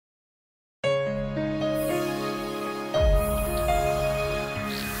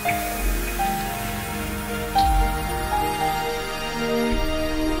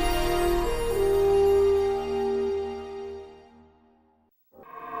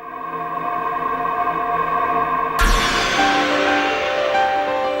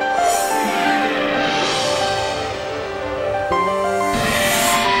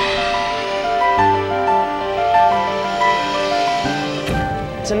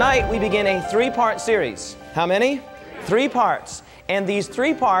Tonight we begin a three-part series. How many? 3 parts. And these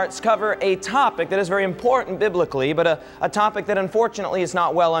 3 parts cover a topic that is very important biblically, but a topic that unfortunately is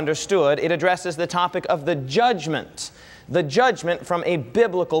not well understood. It addresses the topic of the judgment. The judgment from a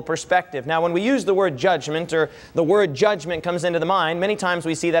biblical perspective. Now, when we use the word judgment, or the word judgment comes into the mind, many times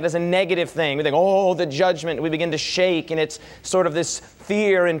we see that as a negative thing. We think, oh, the judgment. We begin to shake, and it's sort of this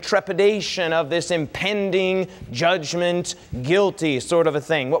fear and trepidation of this impending judgment, guilty sort of a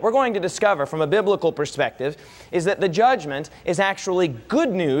thing. What we're going to discover from a biblical perspective is that the judgment is actually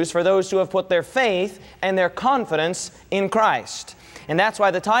good news for those who have put their faith and their confidence in Christ. And that's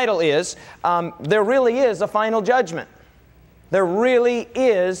why the title is, There Really Is a Final Judgment. There really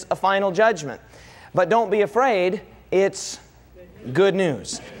is a final judgment. But don't be afraid, it's good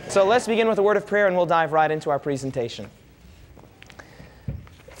news. So let's begin with a word of prayer and we'll dive right into our presentation.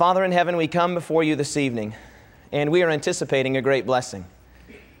 Father in heaven, we come before you this evening and we are anticipating a great blessing.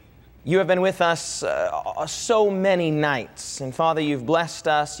 You have been with us so many nights. And Father, you've blessed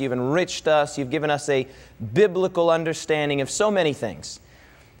us, you've enriched us, you've given us a biblical understanding of so many things.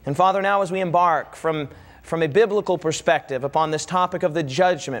 And Father, now as we embark from a biblical perspective upon this topic of the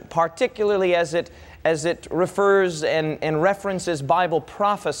judgment, particularly as it refers and references Bible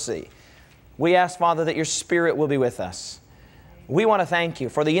prophecy, we ask, Father, that your Spirit will be with us. We want to thank you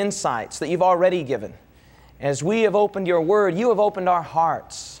for the insights that you've already given. As we have opened your Word, you have opened our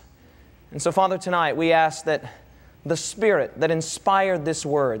hearts. And so, Father, tonight we ask that the Spirit that inspired this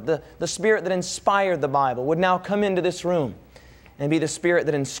Word, the Spirit that inspired the Bible, would now come into this room and be the Spirit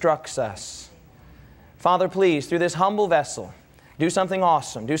that instructs us. Father, please, through this humble vessel, do something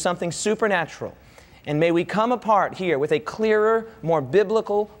awesome, do something supernatural, and may we come apart here with a clearer, more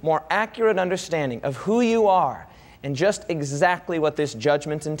biblical, more accurate understanding of who you are and just exactly what this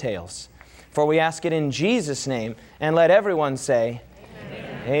judgment entails. For we ask it in Jesus' name, and let everyone say,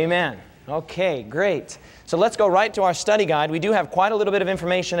 Amen. Amen. Okay, great. So let's go right to our study guide. We do have quite a little bit of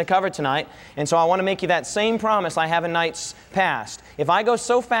information to cover tonight, and so I want to make you that same promise I have in nights past. If I go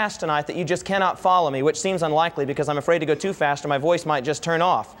so fast tonight that you just cannot follow me, which seems unlikely because I'm afraid to go too fast or my voice might just turn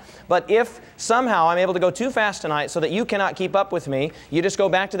off. But if somehow I'm able to go too fast tonight so that you cannot keep up with me, you just go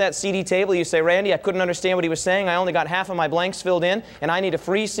back to that CD table, you say, Randy, I couldn't understand what he was saying, I only got half of my blanks filled in, and I need a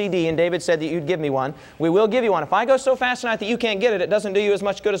free CD, and David said that you'd give me one. We will give you one. If I go so fast tonight that you can't get it, it doesn't do you as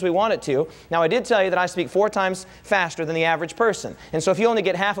much good as we want it to. Now, I did tell you that I speak 4 times faster than the average person. And so if you only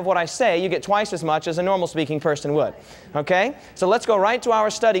get half of what I say, you get twice as much as a normal speaking person would. Okay? So let's go right to our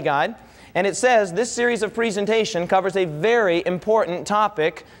study guide. And it says this series of presentation covers a very important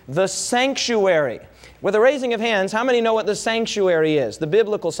topic, the sanctuary. With a raising of hands, how many know what the sanctuary is? The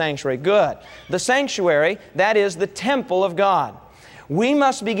biblical sanctuary. Good. The sanctuary, that is the temple of God. We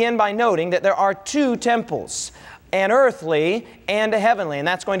must begin by noting that there are 2 temples, an earthly and a heavenly. And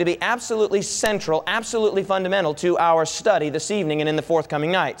that's going to be absolutely central, absolutely fundamental to our study this evening and in the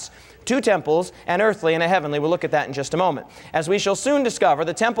forthcoming nights. 2 temples, an earthly and a heavenly. We'll look at that in just a moment. As we shall soon discover,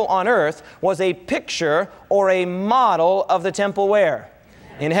 the temple on earth was a picture or a model of the temple where?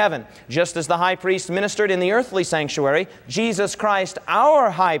 In heaven. Just as the high priest ministered in the earthly sanctuary, Jesus Christ,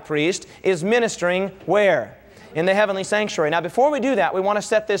 our high priest, is ministering where? In the heavenly sanctuary. Now, before we do that, we want to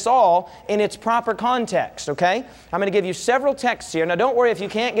set this all in its proper context, okay? I'm going to give you several texts here. Now, don't worry if you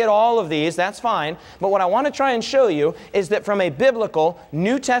can't get all of these, that's fine. But what I want to try and show you is that from a biblical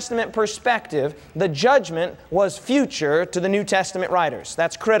New Testament perspective, the judgment was future to the New Testament writers.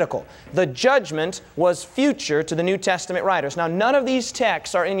 That's critical. The judgment was future to the New Testament writers. Now, none of these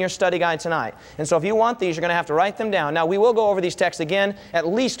texts are in your study guide tonight. And so if you want these, you're going to have to write them down. Now, we will go over these texts again at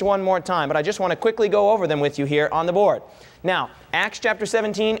least one more time, but I just want to quickly go over them with you here on the board. Now, Acts chapter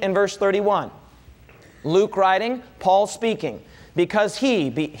 17 and verse 31. Luke writing, Paul speaking. Because he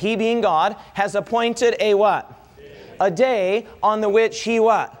being God, has appointed a what? A day on the which he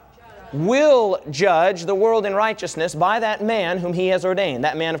what? Will judge the world in righteousness by that man whom he has ordained.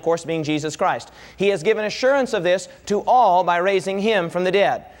 That man, of course, being Jesus Christ. He has given assurance of this to all by raising him from the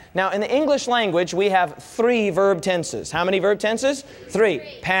dead. Now, in the English language, we have 3 verb tenses. How many verb tenses? 3.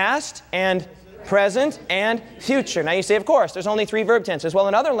 Past and present and future. Now you say, of course, there's only 3 verb tenses. Well,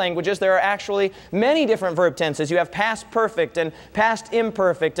 in other languages, there are actually many different verb tenses. You have past perfect and past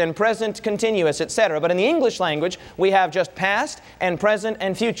imperfect and present continuous, etc. But in the English language, we have just past and present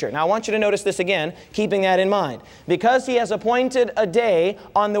and future. Now I want you to notice this again, keeping that in mind. Because he has appointed a day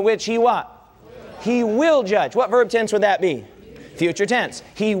on the which he what? He will judge. What verb tense would that be? Future tense.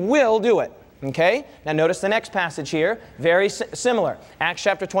 He will do it. Okay? Now notice the next passage here, very similar. Acts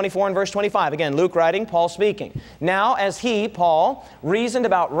chapter 24 and verse 25. Again, Luke writing, Paul speaking. Now as he, Paul, reasoned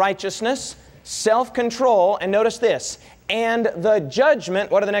about righteousness, self-control, and notice this, and the judgment,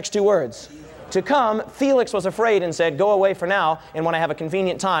 what are the next two words? To come. Felix was afraid and said, go away for now, and when I have a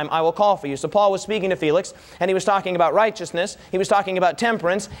convenient time, I will call for you. So Paul was speaking to Felix, and he was talking about righteousness, he was talking about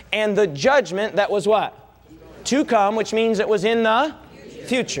temperance, and the judgment that was what? To come, which means it was in the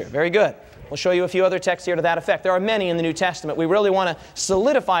future. Very good. We'll show you a few other texts here to that effect. There are many in the New Testament. We really want to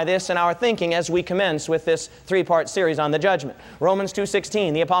solidify this in our thinking as we commence with this three-part series on the judgment. Romans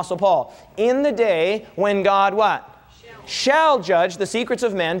 2:16, the Apostle Paul. In the day when God what? Shall judge the secrets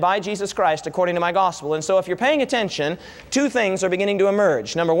of men by Jesus Christ according to my gospel. And so if you're paying attention, two things are beginning to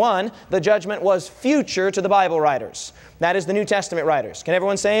emerge. Number one, the judgment was future to the Bible writers. That is the New Testament writers. Can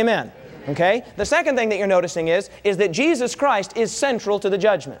everyone say amen? Okay? The second thing that you're noticing is that Jesus Christ is central to the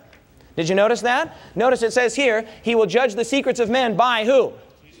judgment. Did you notice that? Notice it says here, He will judge the secrets of men by who?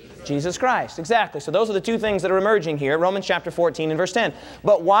 Jesus Christ. Exactly. So those are the two things that are emerging here. Romans chapter 14 and verse 10.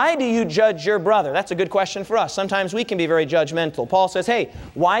 But why do you judge your brother? That's a good question for us. Sometimes we can be very judgmental. Paul says, hey,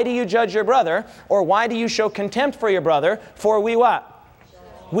 why do you judge your brother? Or why do you show contempt for your brother? For we what?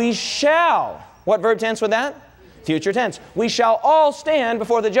 We shall. What verb tense with that? Future tense. We shall all stand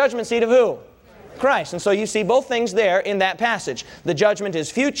before the judgment seat of who? Christ. And so you see both things there in that passage. The judgment is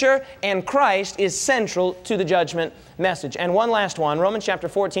future, and Christ is central to the judgment message. And one last one, Romans chapter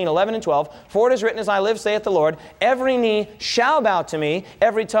 14, 11 and 12. For it is written, as I live, saith the Lord, every knee shall bow to me,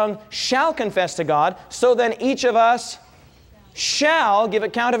 every tongue shall confess to God, so then each of us shall give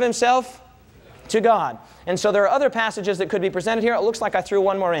account of himself to God. And so there are other passages that could be presented here. It looks like I threw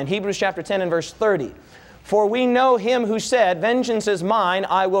one more in. Hebrews chapter 10 and verse 30. For we know Him who said, vengeance is mine,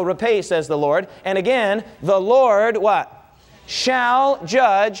 I will repay, says the Lord. And again, the Lord, what? Shall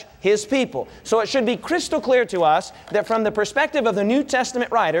judge His people. So it should be crystal clear to us that from the perspective of the New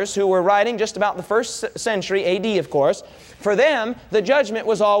Testament writers who were writing just about the first century AD, of course, for them, the judgment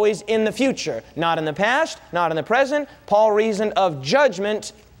was always in the future. Not in the past, not in the present. Paul reasoned of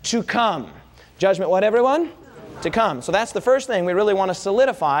judgment to come. Judgment what, everyone? To come. So that's the first thing we really want to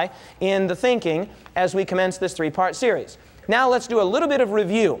solidify in the thinking as we commence this three-part series. Now let's do a little bit of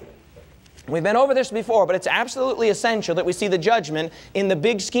review. We've been over this before, but it's absolutely essential that we see the judgment in the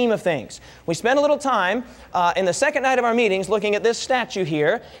big scheme of things. We spent a little time in the second night of our meetings looking at this statue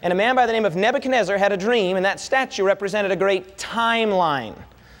here, and a man by the name of Nebuchadnezzar had a dream, and that statue represented a great timeline.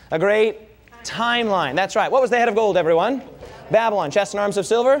 A great timeline. That's right. What was the head of gold, everyone? Babylon. Chest and arms of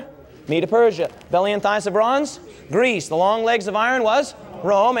silver? Medo-Persia. Belly and thighs of bronze? Greece. The long legs of iron was?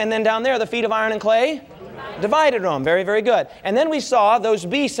 Rome. And then down there, the feet of iron and clay? Divided Rome. Very, very good. And then we saw those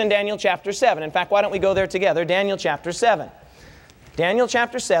beasts in Daniel chapter 7. In fact, why don't we go there together? Daniel chapter 7. Daniel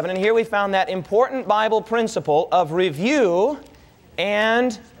chapter 7. And here we found that important Bible principle of review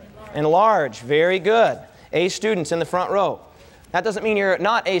and enlarge. Very good. A students in the front row. That doesn't mean you're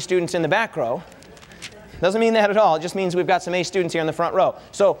not A students in the back row. Doesn't mean that at all. It just means we've got some A students here in the front row.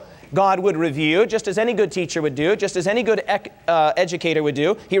 So God would review, just as any good teacher would do, just as any good educator would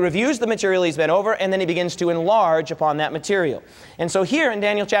do. He reviews the material he's been over, and then he begins to enlarge upon that material. And so here in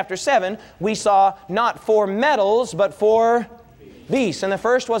Daniel chapter 7, we saw not 4 metals, but 4 beasts. And the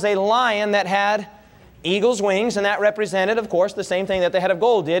first was a lion that had eagle's wings, and that represented, of course, the same thing that the head of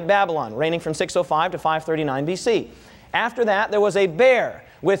gold did, Babylon, reigning from 605 to 539 BC. After that, there was a bear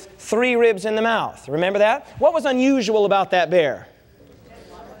with 3 ribs in the mouth. Remember that? What was unusual about that bear?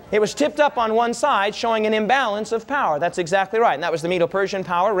 It was tipped up on one side, showing an imbalance of power. That's exactly right. And that was the Medo-Persian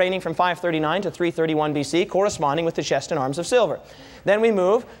power, reigning from 539 to 331 BC, corresponding with the chest and arms of silver. Then we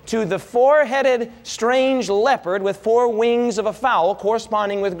move to the 4-headed strange leopard with 4 wings of a fowl,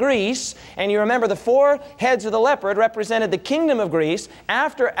 corresponding with Greece. And you remember the 4 heads of the leopard represented the kingdom of Greece.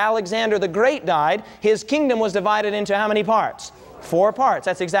 After Alexander the Great died, his kingdom was divided into how many parts? 4 parts.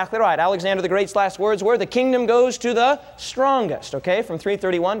 That's exactly right. Alexander the Great's last words were, the kingdom goes to the strongest, okay, from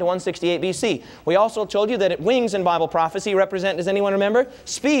 331 to 168 BC. We also told you that wings in Bible prophecy represent, does anyone remember?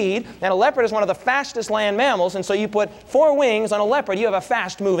 Speed. And a leopard is one of the fastest land mammals, and so you put 4 wings on a leopard, you have a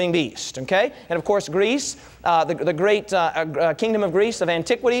fast-moving beast, okay? And of course, Greece, the great kingdom of Greece of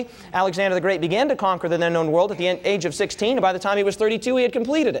antiquity, Alexander the Great began to conquer the then known world at the age of 16, and by the time he was 32, he had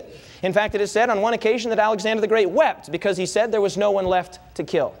completed it. In fact, it is said on one occasion that Alexander the Great wept because he said there was no one left to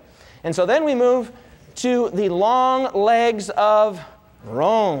kill. And so then we move to the long legs of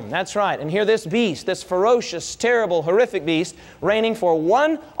Rome. That's right. And here this beast, this ferocious, terrible, horrific beast, reigning for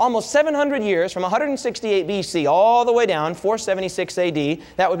almost 700 years, from 168 BC all the way down, 476 AD.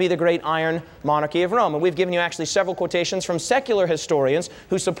 That would be the great iron monarchy of Rome. And we've given you actually several quotations from secular historians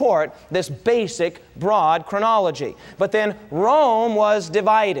who support this basic, broad chronology. But then Rome was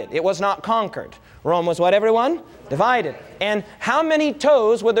divided. It was not conquered. Rome was what, everyone? Divided. And how many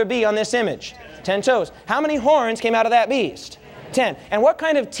toes would there be on this image? 10 toes. How many horns came out of that beast? 10. And what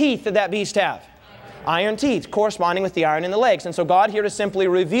kind of teeth did that beast have? Iron teeth, corresponding with the iron in the legs. And so God here is simply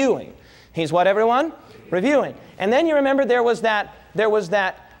reviewing. He's what, everyone? Reviewing. And then you remember there was that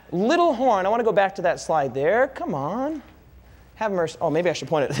little horn. I want to go back to that slide there. Come on. Have mercy. Oh, maybe I should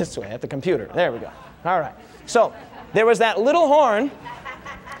point it this way at the computer. There we go. All right. So there was that little horn,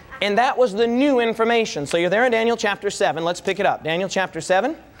 and that was the new information. So you're there in Daniel chapter 7. Let's pick it up. Daniel chapter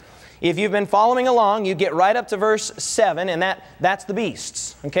 7. If you've been following along, you get right up to verse 7, and that's the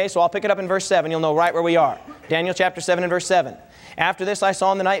beasts. Okay, so I'll pick it up in verse 7. You'll know right where we are. Daniel chapter 7 and verse 7. After this I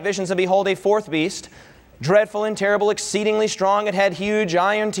saw in the night visions, and behold, a fourth beast, dreadful and terrible, exceedingly strong. It had huge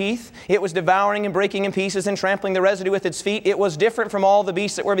iron teeth. It was devouring and breaking in pieces and trampling the residue with its feet. It was different from all the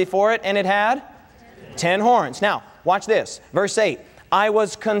beasts that were before it, and it had 10 horns. Now, watch this. Verse 8. I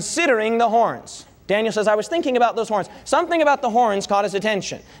was considering the horns. Daniel says, I was thinking about those horns. Something about the horns caught his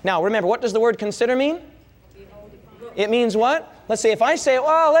attention. Now, remember, what does the word consider mean? It means what? Let's say, if I say,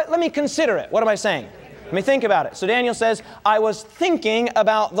 well, let me consider it. What am I saying? Let me think about it. So Daniel says, I was thinking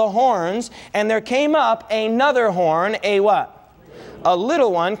about the horns, and there came up another horn, a what? A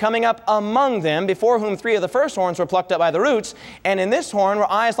little one coming up among them, before whom 3 of the first horns were plucked up by the roots. And in this horn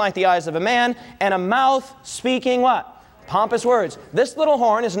were eyes like the eyes of a man, and a mouth speaking what? Pompous words. This little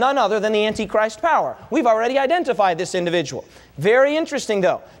horn is none other than the Antichrist power. We've already identified this individual. Very interesting,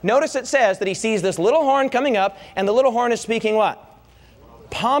 though. Notice it says that he sees this little horn coming up, and the little horn is speaking what?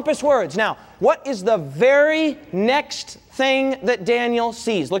 Pompous words. Now, what is the very next thing that Daniel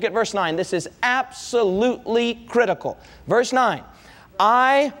sees? Look at verse 9. This is absolutely critical. Verse 9.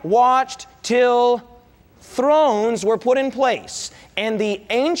 I watched till thrones were put in place, and the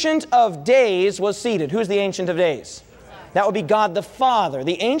Ancient of Days was seated. Who's the Ancient of Days? That would be God the Father.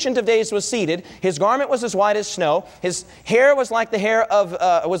 The Ancient of Days was seated. His garment was as white as snow. His hair was like the hair of,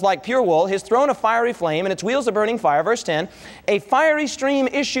 was like pure wool. His throne a fiery flame, and its wheels a burning fire. Verse 10, a fiery stream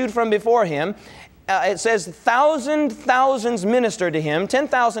issued from before him. It says, thousands ministered to him.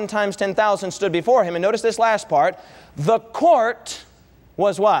 10,000 times 10,000 stood before him. And notice this last part. The court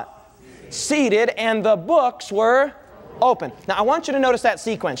was what? Seated, and the books were open. Now, I want you to notice that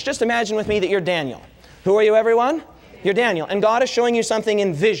sequence. Just imagine with me that you're Daniel. Who are you, everyone? You're Daniel, and God is showing you something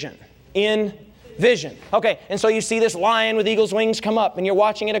in vision. In vision. Okay, and so you see this lion with eagle's wings come up, and you're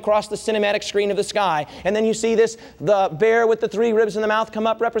watching it across the cinematic screen of the sky. And then you see the bear with the 3 ribs in the mouth come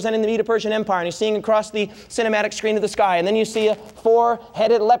up, representing the Medo-Persian Empire, and you're seeing across the cinematic screen of the sky. And then you see a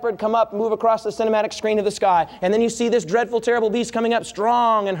 4-headed leopard come up, move across the cinematic screen of the sky. And then you see this dreadful, terrible beast coming up,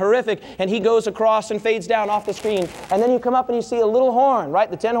 strong and horrific, and he goes across and fades down off the screen. And then you come up and you see a little horn, right?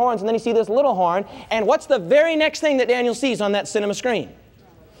 The 10 horns, and then you see this little horn. And what's the very next thing that Daniel sees on that cinema screen?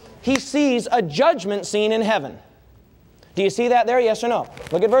 He sees a judgment scene in heaven. Do you see that there? Yes or no?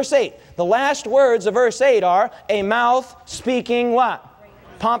 Look at verse 8. The last words of verse 8 are, a mouth speaking what?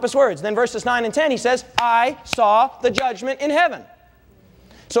 Pompous words. Then verses 9 and 10, he says, I saw the judgment in heaven.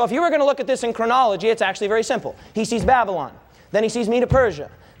 So if you were going to look at this in chronology, it's actually very simple. He sees Babylon. Then he sees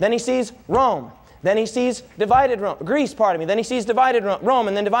Medo-Persia. Then he sees Rome. Then he sees Greece, Then he sees divided Rome,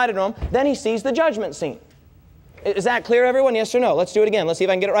 and then divided Rome. Then he sees the judgment scene. Is that clear, everyone? Yes or no? Let's do it again. Let's see if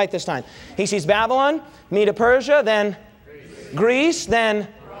I can get it right this time. He sees Babylon, Medo-Persia, then Greece, then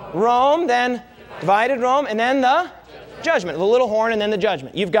Rome, then divided Rome, and then the judgment. The little horn and then the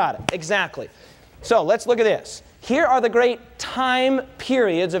judgment. You've got it. Exactly. So let's look at this. Here are the great time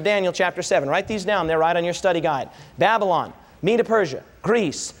periods of Daniel chapter 7. Write these down. They're right on your study guide. Babylon, Medo-Persia,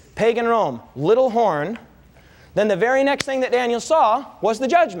 Greece, pagan Rome, little horn. Then the very next thing that Daniel saw was the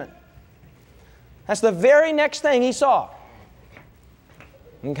judgment. That's the very next thing he saw.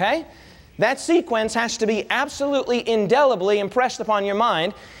 Okay? That sequence has to be absolutely indelibly impressed upon your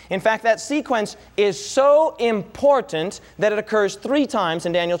mind. In fact, that sequence is so important that it occurs 3 times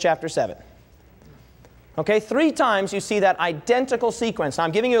in Daniel chapter 7. Okay? 3 times you see that identical sequence. Now,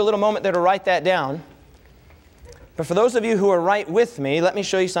 I'm giving you a little moment there to write that down. But for those of you who are right with me, let me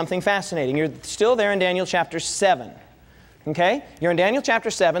show you something fascinating. You're still there in Daniel chapter 7. Okay? You're in Daniel chapter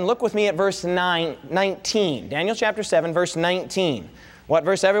 7. Look with me at verse 19. Daniel chapter 7, verse 19. What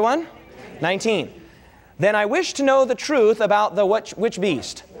verse, everyone? 19. Then I wish to know the truth about the which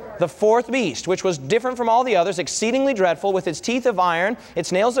beast? The 4th beast, which was different from all the others, exceedingly dreadful, with its teeth of iron,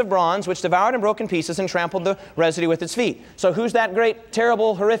 its nails of bronze, which devoured and broke in pieces and trampled the residue with its feet. So who's that great,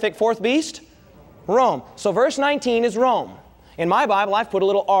 terrible, horrific 4th beast? Rome. So verse 19 is Rome. In my Bible, I've put a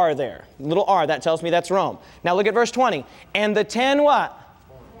little R there. A little R, that tells me that's Rome. Now look at verse 20. And the 10 what?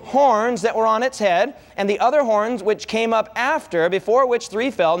 Horns that were on its head, and the other horns which came up after, before which 3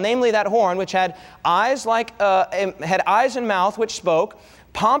 fell, namely that horn which had eyes and mouth which spoke,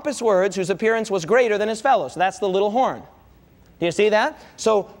 pompous words whose appearance was greater than his fellows. That's the little horn. Do you see that?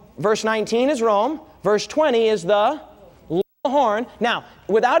 So verse 19 is Rome. Verse 20 is the little horn. Now,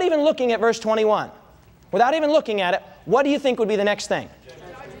 without even looking at verse 21, without even looking at it, what do you think would be the next thing?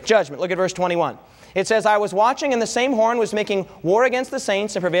 Judgment. Look at verse 21. It says, I was watching, and the same horn was making war against the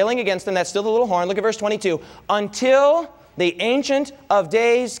saints and prevailing against them. That's still the little horn. Look at verse 22. Until the Ancient of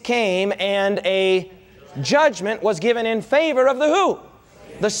Days came, and a judgment was given in favor of the who?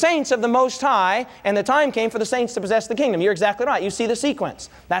 The saints of the Most High, and the time came for the saints to possess the kingdom. You're exactly right. You see the sequence.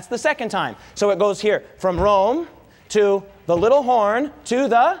 That's the second time. So it goes here from Rome to the little horn to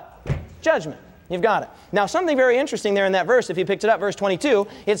the judgment. You've got it. Now, something very interesting there in that verse, if you picked it up, verse 22,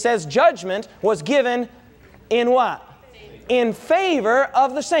 it says judgment was given in what? In favor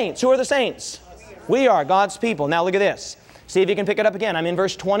of the saints. Who are the saints? We are, God's people. Now look at this. See if you can pick it up again. I'm in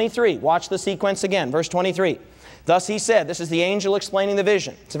verse 23. Watch the sequence again. Verse 23. Thus he said, this is the angel explaining the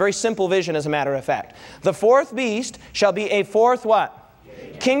vision. It's a very simple vision, as a matter of fact. The fourth beast shall be a fourth what?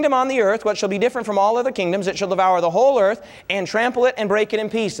 Kingdom on the earth, what shall be different from all other kingdoms. It shall devour the whole earth and trample it and break it in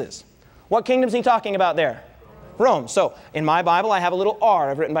pieces. What kingdom is he talking about there? Rome. So, in my Bible, I have a little R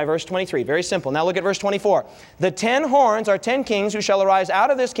I've written by verse 23. Very simple. Now look at verse 24. The 10 horns are 10 kings who shall arise out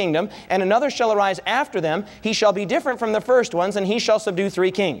of this kingdom, and another shall arise after them. He shall be different from the first ones, and he shall subdue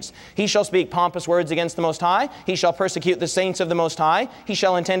 3 kings. He shall speak pompous words against the Most High. He shall persecute the saints of the Most High. He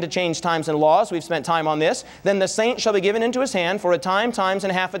shall intend to change times and laws. We've spent time on this. Then the saint shall be given into his hand for a time, times,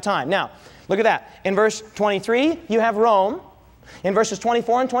 and half a time. Now, look at that. In verse 23, you have Rome. In verses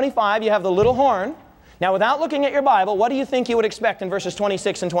 24 and 25, you have the little horn. Now, without looking at your Bible, what do you think you would expect in verses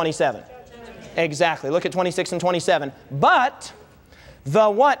 26 and 27? Exactly. Look at 26 and 27. But the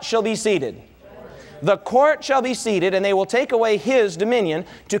what shall be seated? The court shall be seated, and they will take away his dominion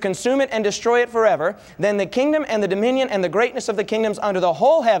to consume it and destroy it forever. Then the kingdom and the dominion and the greatness of the kingdoms under the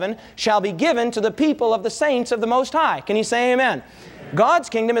whole heaven shall be given to the people of the saints of the Most High. Can you say amen? God's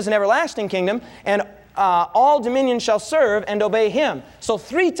kingdom is an everlasting kingdom, and all dominion shall serve and obey him. So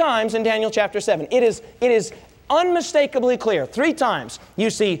 3 times in Daniel chapter 7. It is unmistakably clear. 3 times you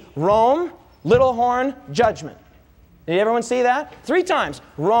see Rome, little horn, judgment. Did everyone see that? 3 times.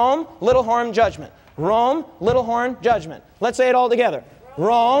 Rome, little horn, judgment. Rome, little horn, judgment. Let's say it all together.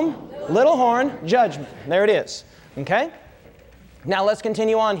 Rome, little horn, judgment. There it is. Okay? Now let's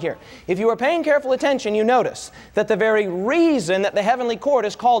continue on here. If you were paying careful attention, you notice that the very reason that the heavenly court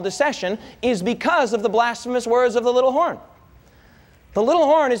is called to session is because of the blasphemous words of the little horn. The little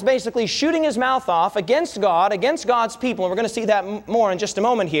horn is basically shooting his mouth off against God, against God's people, and we're going to see that more in just a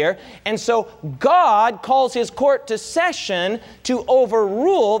moment here. And so God calls his court to session to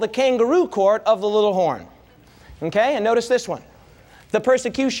overrule the kangaroo court of the little horn. Okay, and notice this one. The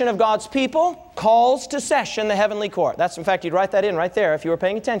persecution of God's people calls to session the heavenly court. That's, in fact, you'd write that in right there. If you were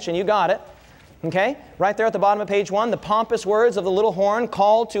paying attention, you got it. Okay? Right there at the bottom of page 1, the pompous words of the little horn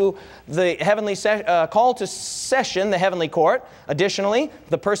call to the heavenly call to session the heavenly court. Additionally,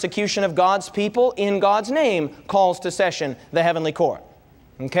 the persecution of God's people in God's name calls to session the heavenly court.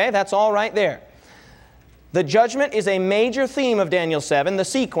 Okay? That's all right there. The judgment is a major theme of Daniel 7. The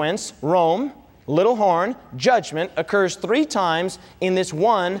sequence, Rome, little horn, judgment, occurs 3 times in this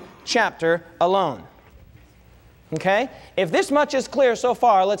one chapter alone. Okay? If this much is clear so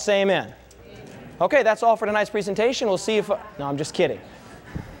far, let's say amen. Okay, that's all for tonight's presentation. We'll see if... No, I'm just kidding.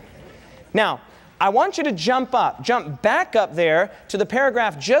 Now, I want you to jump back up there to the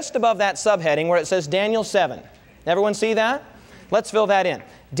paragraph just above that subheading where it says Daniel 7. Everyone see that? Let's fill that in.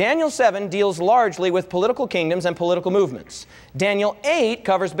 Daniel 7 deals largely with political kingdoms and political movements. Daniel 8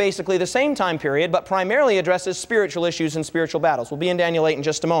 covers basically the same time period, but primarily addresses spiritual issues and spiritual battles. We'll be in Daniel 8 in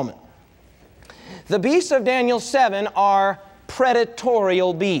just a moment. The beasts of Daniel 7 are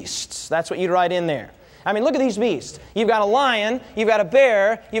predatorial beasts. That's what you'd write in there. I mean, look at these beasts. You've got a lion, you've got a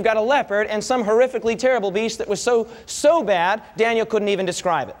bear, you've got a leopard, and some horrifically terrible beast that was so bad, Daniel couldn't even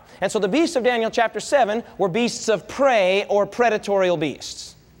describe it. And so the beasts of Daniel chapter 7 were beasts of prey or predatorial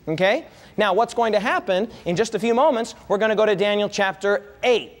beasts. Okay? Now, what's going to happen in just a few moments, we're going to go to Daniel chapter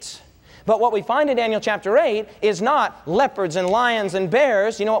 8. But what we find in Daniel chapter 8 is not leopards and lions and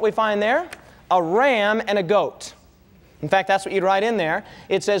bears. You know what we find there? A ram and a goat. In fact, that's what you'd write in there.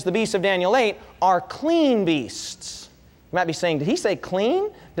 It says the beasts of Daniel 8 are clean beasts. You might be saying, did he say clean?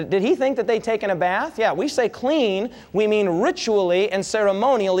 Did he think that they'd taken a bath? Yeah, we say clean, we mean ritually and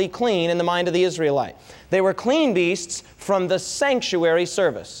ceremonially clean in the mind of the Israelite. They were clean beasts from the sanctuary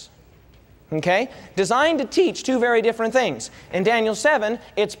service. Okay? Designed to teach 2 very different things. In Daniel 7,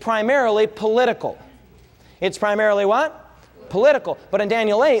 it's primarily political. It's primarily what? Political. But in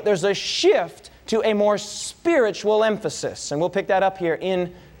Daniel 8, there's a shift to a more spiritual emphasis. And we'll pick that up here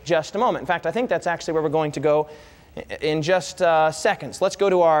in just a moment. In fact, I think that's actually where we're going to go in just seconds. Let's go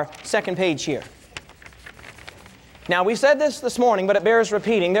to our second page here. Now, we said this morning, but it bears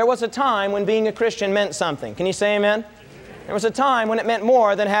repeating. There was a time when being a Christian meant something. Can you say amen? There was a time when it meant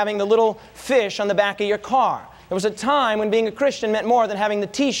more than having the little fish on the back of your car. There was a time when being a Christian meant more than having the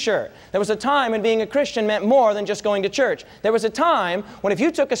t-shirt. There was a time when being a Christian meant more than just going to church. There was a time when if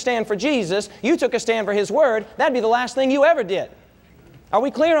you took a stand for Jesus, you took a stand for His Word, that'd be the last thing you ever did. Are we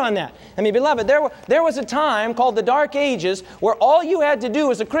clear on that? I mean, beloved, there was a time called the Dark Ages where all you had to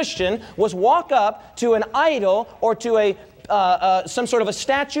do as a Christian was walk up to an idol or to some sort of a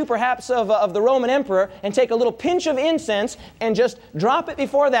statue, perhaps of the Roman emperor, and take a little pinch of incense and just drop it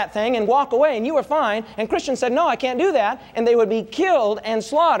before that thing and walk away, and you were fine. And Christians said, no, I can't do that. And they would be killed and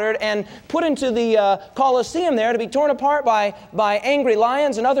slaughtered and put into the Colosseum there to be torn apart by angry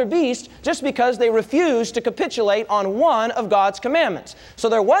lions and other beasts just because they refused to capitulate on one of God's commandments. So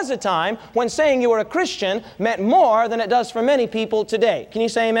there was a time when saying you were a Christian meant more than it does for many people today. Can you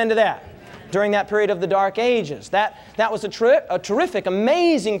say amen to that? During that period of the Dark Ages. That was a terrific,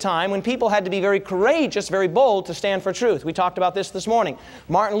 amazing time when people had to be very courageous, very bold to stand for truth. We talked about this morning.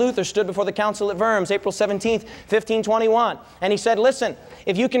 Martin Luther stood before the council at Worms, April 17th, 1521. And he said, listen,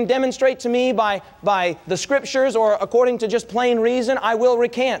 if you can demonstrate to me by the Scriptures or according to just plain reason, I will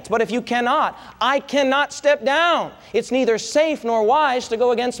recant. But if you cannot, I cannot step down. It's neither safe nor wise to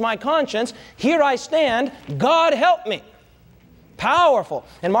go against my conscience. Here I stand. God help me. Powerful.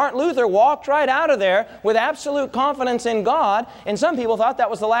 And Martin Luther walked right out of there with absolute confidence in God, and some people thought that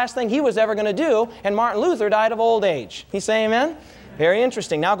was the last thing he was ever going to do, and Martin Luther died of old age. You say amen? Very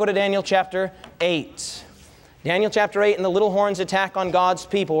interesting. Now go to Daniel chapter 8. Daniel chapter 8 and the little horn's attack on God's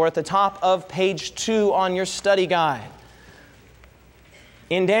people. We're at the top of page 2 on your study guide.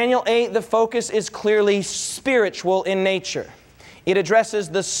 In Daniel 8, the focus is clearly spiritual in nature. It addresses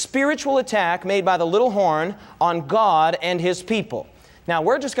the spiritual attack made by the little horn on God and His people. Now,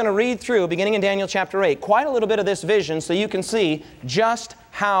 we're just going to read through, beginning in Daniel chapter 8, quite a little bit of this vision so you can see just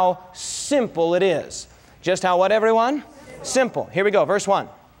how simple it is. Just how what, everyone? Simple. Here we go, verse 1.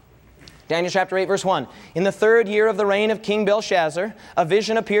 Daniel chapter 8, verse 1. In the 3rd year of the reign of King Belshazzar, a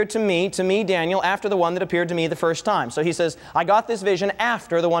vision appeared to me, Daniel, after the one that appeared to me the first time. So he says, I got this vision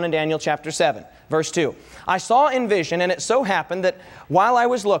after the one in Daniel chapter 7. Verse 2. I saw in vision, and it so happened that while I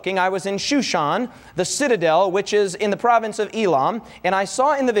was looking, I was in Shushan, the citadel, which is in the province of Elam, and I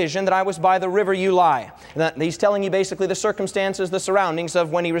saw in the vision that I was by the river Ulai. He's telling you basically the circumstances, the surroundings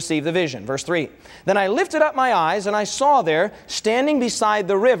of when he received the vision. Verse 3. Then I lifted up my eyes, and I saw there, standing beside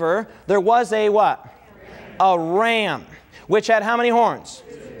the river, there was a what? A ram, which had how many horns?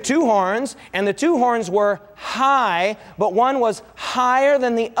 2 horns, and the 2 horns were high, but one was higher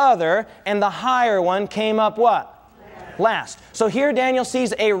than the other, and the higher one came up what? Last. So here Daniel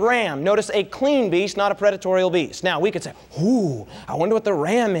sees a ram. Notice a clean beast, not a predatory beast. Now we could say, ooh, I wonder what the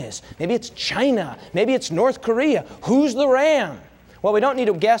ram is. Maybe it's China. Maybe it's North Korea. Who's the ram? Well, we don't need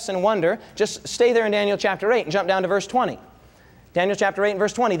to guess and wonder. Just stay there in Daniel chapter 8 and jump down to verse 20. Daniel chapter 8 and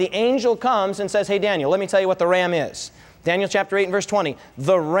verse 20. The angel comes and says, hey Daniel, let me tell you what the ram is. Daniel chapter 8 and verse 20.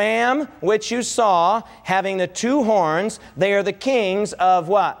 The ram which you saw having the 2 horns, they are the kings of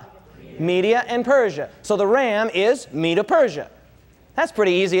what? Media and Persia. So the ram is Medo-Persia. That's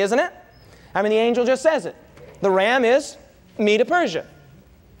pretty easy, isn't it? I mean, the angel just says it. The ram is Medo-Persia.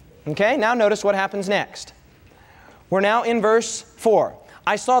 Okay, now notice what happens next. We're now in verse 4.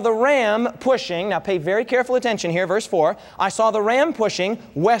 I saw the ram pushing, now pay very careful attention here, verse 4. I saw the ram pushing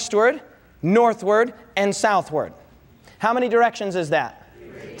westward, northward, and southward. How many directions is that?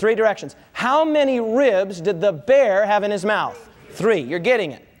 3 directions. How many ribs did the bear have in his mouth? 3. You're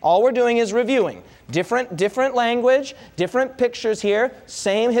getting it. All we're doing is reviewing. Different language, different pictures here,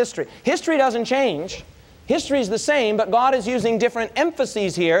 same history. History doesn't change. History is the same, but God is using different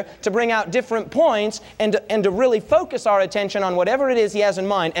emphases here to bring out different points and to really focus our attention on whatever it is He has in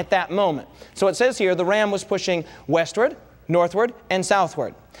mind at that moment. So it says here, the ram was pushing westward, northward, and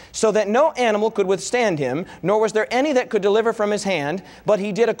southward, so that no animal could withstand him, nor was there any that could deliver from his hand, but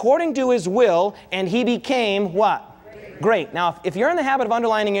he did according to his will, and he became what? Great. Now, if you're in the habit of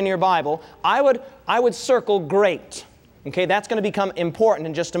underlining in your Bible, I would circle great. Okay, that's going to become important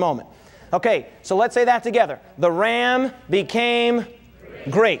in just a moment. Okay, so let's say that together. The ram became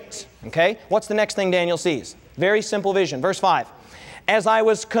great. Okay, what's the next thing Daniel sees? Very simple vision. Verse 5. As I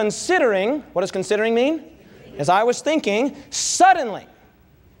was considering, what does considering mean? As I was thinking, suddenly.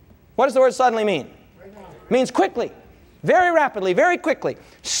 What does the word suddenly mean? It means quickly, very rapidly, very quickly.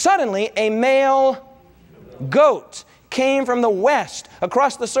 Suddenly, a male goat came from the west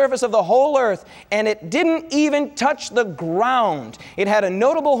across the surface of the whole earth, and it didn't even touch the ground. It had a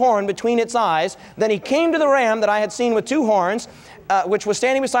notable horn between its eyes. Then he came to the ram that I had seen with 2 horns, which was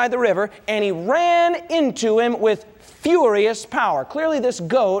standing beside the river, and he ran into him with furious power. Clearly this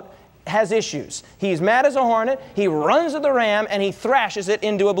goat has issues. He's mad as a hornet. He runs at the ram and he thrashes it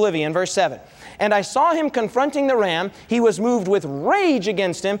into oblivion. Verse 7. And I saw him confronting the ram. He was moved with rage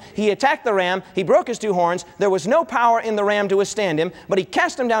against him. He attacked the ram. He broke his 2 horns. There was no power in the ram to withstand him, but he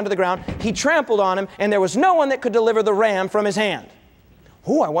cast him down to the ground. He trampled on him, and there was no one that could deliver the ram from his hand.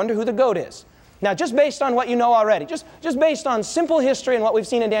 I wonder who the goat is. Now, just based on what you know already, just based on simple history and what we've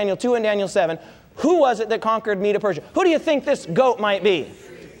seen in Daniel 2 and Daniel 7, who was it that conquered Medo-Persia? Who do you think this goat might be?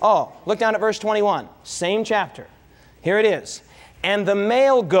 Oh, look down at verse 21. Same chapter. Here it is. And the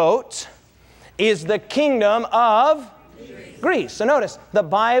male goat is the kingdom of Greece. So notice, the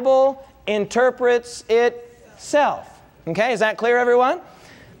Bible interprets itself. Okay, is that clear, everyone?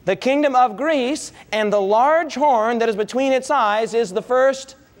 The kingdom of Greece, and the large horn that is between its eyes is the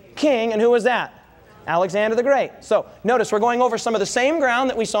first king. And who was that? Alexander the Great. So notice we're going over some of the same ground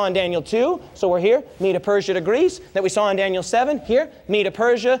that we saw in Daniel 2. So we're here, Medo-Persia to Greece, that we saw in Daniel 7. Here,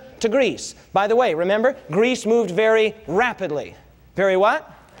 Medo-Persia to Greece. By the way, remember, Greece moved very rapidly. Very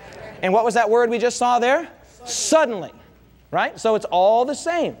what? And what was that word we just saw there? Suddenly. Right? So it's all the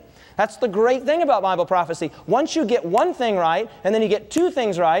same. That's the great thing about Bible prophecy. Once you get one thing right, and then you get 2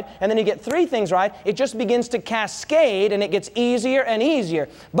 things right, and then you get 3 things right, it just begins to cascade, and it gets easier and easier.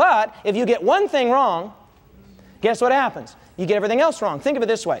 But if you get one thing wrong, guess what happens? You get everything else wrong. Think of it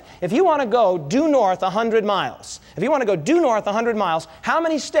this way. If you want to go due north 100 miles, how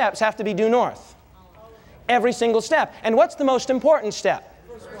many steps have to be due north? Every single step. And what's the most important step?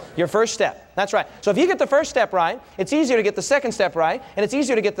 Your first step. That's right. So if you get the first step right, it's easier to get the second step right, and it's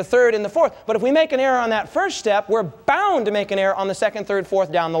easier to get the third and the fourth. But if we make an error on that first step, we're bound to make an error on the second, third,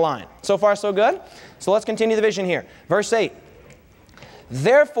 fourth down the line. So far, so good? So let's continue the vision here. Verse 8.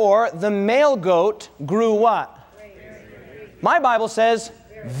 Therefore, the male goat grew what? My Bible says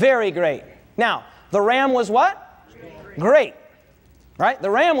very great. Now, the ram was what? Great. Right? The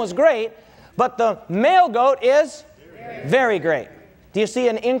ram was great, but the male goat is very great. Do you see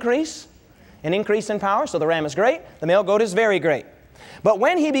an increase? An increase in power. So the ram is great. The male goat is very great. But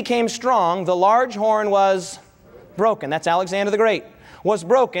when he became strong, the large horn was broken. That's Alexander the Great. Was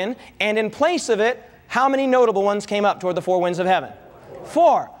broken. And in place of it, how many notable ones came up toward the 4 winds of heaven?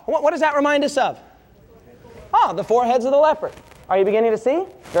 4. What does that remind us of? Oh, the 4 heads of the leopard. Are you beginning to see?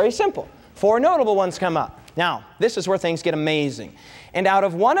 Very simple. 4 notable ones come up. Now, this is where things get amazing. And out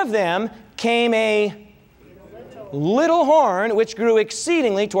of one of them came a little horn which grew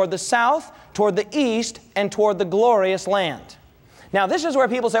exceedingly toward the south, toward the east, and toward the glorious land. Now this is where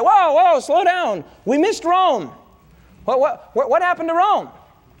people say, whoa, slow down. We missed Rome. What happened to Rome?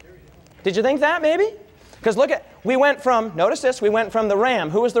 Did you think that maybe? Because look at, we went from, notice this, we went from the ram.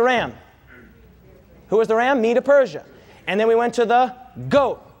 Who was the ram? Who was the ram? Medo-Persia. And then we went to the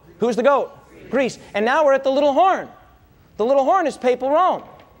goat. Who's the goat? Greece. And now we're at the little horn. The little horn is papal Rome.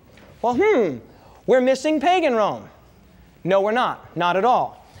 Well, we're missing pagan Rome. No, we're not. Not at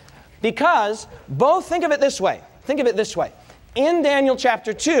all. Because both, think of it this way. Think of it this way. In Daniel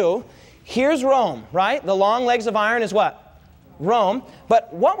chapter 2, here's Rome, right? The long legs of iron is what? Rome.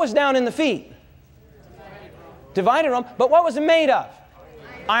 But what was down in the feet? Divided Rome. But what was it made of?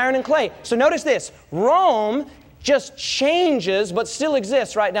 Iron and clay. So notice this. Rome just changes but still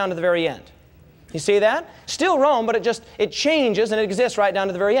exists right down to the very end. You see that? Still Rome, but it changes and it exists right down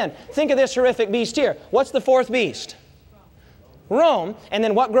to the very end. Think of this horrific beast here. What's the 4th beast? Rome. And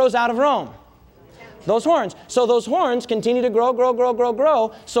then what grows out of Rome? Those horns. So those horns continue to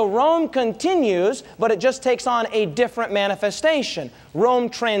grow. So Rome continues, but it just takes on a different manifestation. Rome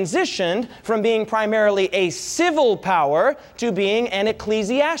transitioned from being primarily a civil power to being an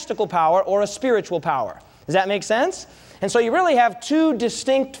ecclesiastical power or a spiritual power. Does that make sense? And so you really have 2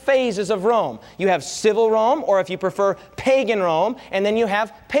 distinct phases of Rome. You have civil Rome, or if you prefer pagan Rome, and then you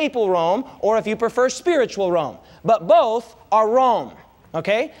have papal Rome, or if you prefer spiritual Rome. But both are Rome.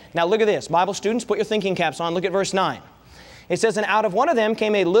 Okay? Now look at this. Bible students, put your thinking caps on. Look at verse 9. It says, and out of one of them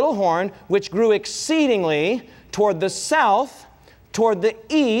came a little horn, which grew exceedingly toward the south, toward the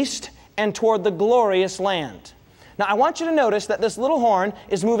east, and toward the glorious land. Now, I want you to notice that this little horn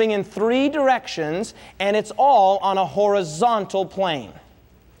is moving in 3 directions, and it's all on a horizontal plane.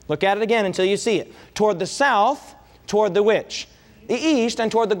 Look at it again until you see it. Toward the south, toward the which? The east,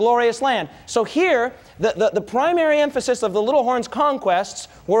 and toward the glorious land. So here, the primary emphasis of the little horn's conquests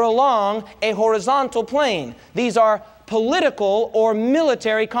were along a horizontal plane. These are political or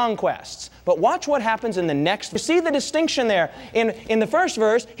military conquests. But watch what happens in the next. You see the distinction there. In the first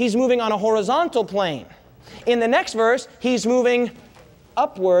verse, he's moving on a horizontal plane. In the next verse, he's moving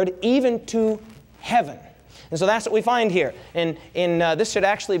upward even to heaven. And so that's what we find here. This should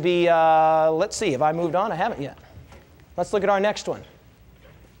actually be, let's see, have I moved on? I haven't yet. Let's look at our next one.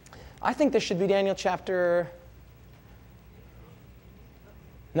 I think this should be Daniel chapter...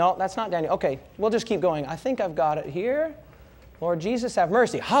 No, that's not Daniel. Okay, we'll just keep going. I think I've got it here. Lord Jesus, have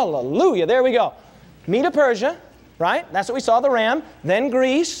mercy. Hallelujah. There we go. Medo-Persia, right? That's what we saw, the ram. Then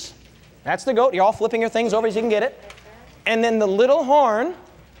Greece. That's the goat. You're all flipping your things over so you can get it. And then the little horn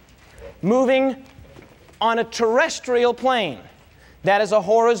moving on a terrestrial plane. That is a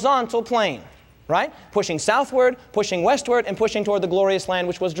horizontal plane, right? Pushing southward, pushing westward, and pushing toward the glorious land,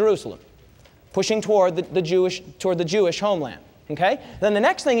 which was Jerusalem. Pushing toward the Jewish homeland. Okay? Then the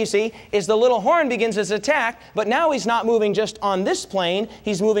next thing you see is the little horn begins his attack, but now he's not moving just on this plane,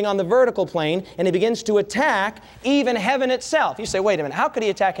 he's moving on the vertical plane, and he begins to attack even heaven itself. You say, wait a minute, how could he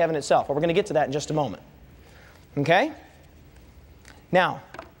attack heaven itself? Well, we're going to get to that in just a moment. Okay? Now,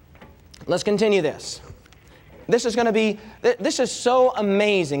 let's continue this. This is so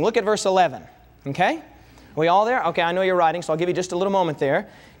amazing. Look at verse 11. Okay? Are we all there? Okay, I know you're writing, so I'll give you just a little moment there.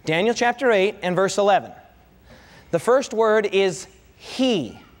 Daniel chapter 8 and verse 11. The first word is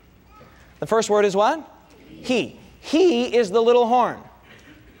he. The first word is what? He. He is the little horn.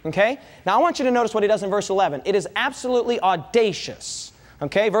 Okay? Now I want you to notice what he does in verse 11. It is absolutely audacious.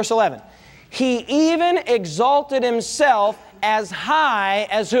 Okay? Verse 11. He even exalted himself as high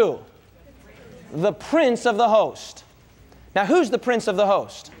as who? The prince of the host. Now who's the prince of the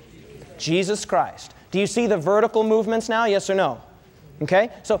host? Jesus Christ. Do you see the vertical movements now? Yes or no?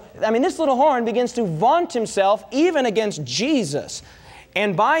 Okay? So, I mean, this little horn begins to vaunt himself even against Jesus.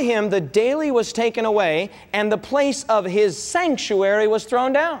 And by him the daily was taken away, and the place of his sanctuary was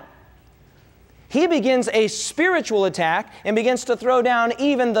thrown down. He begins a spiritual attack and begins to throw down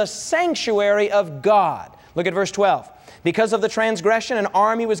even the sanctuary of God. Look at verse 12. Because of the transgression, an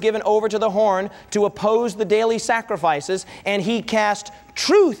army was given over to the horn to oppose the daily sacrifices, and he cast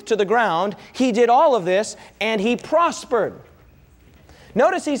truth to the ground. He did all of this, and he prospered.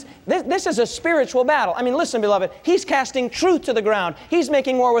 Notice this is a spiritual battle. I mean, listen, beloved, he's casting truth to the ground. He's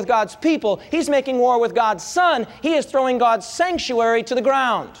making war with God's people. He's making war with God's Son. He is throwing God's sanctuary to the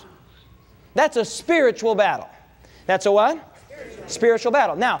ground. That's a spiritual battle. That's a what? Spiritual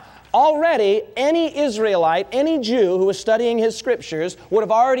battle. Now, already any Israelite, any Jew who was studying his scriptures would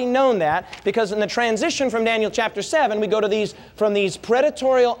have already known that, because in the transition from Daniel chapter 7, we go to from these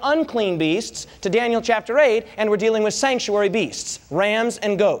predatorial unclean beasts to Daniel chapter 8, and we're dealing with sanctuary beasts, rams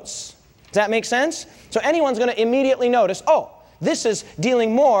and goats. Does that make sense? So anyone's going to immediately notice, oh, this is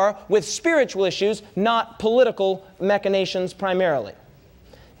dealing more with spiritual issues, not political machinations primarily.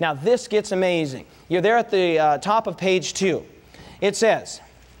 Now this gets amazing. You're there at the top of page 2. It says,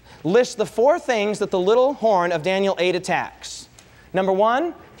 list the 4 things that the little horn of Daniel 8 attacks. Number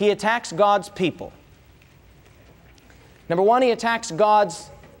 1, he attacks God's people. Number 1, he attacks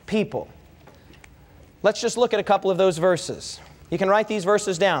God's people. Let's just look at a couple of those verses. You can write these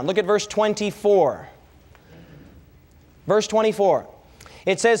verses down. Look at verse 24. Verse 24.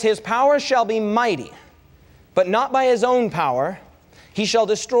 It says, his power shall be mighty, but not by his own power. He shall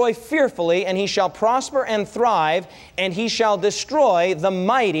destroy fearfully, and he shall prosper and thrive, and he shall destroy the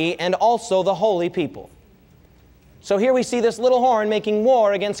mighty and also the holy people. So here we see this little horn making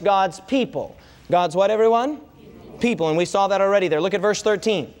war against God's people. God's what, everyone? People. And we saw that already there. Look at verse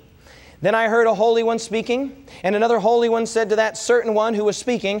 13. Then I heard a holy one speaking, and another holy one said to that certain one who was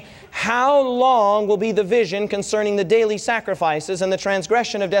speaking, how long will be the vision concerning the daily sacrifices and the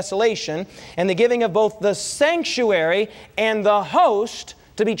transgression of desolation and the giving of both the sanctuary and the host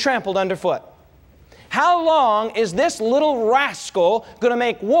to be trampled underfoot? How long is this little rascal going to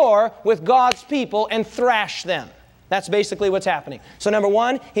make war with God's people and thrash them? That's basically what's happening. So number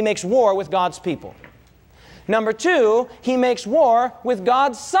 1, he makes war with God's people. Number 2, he makes war with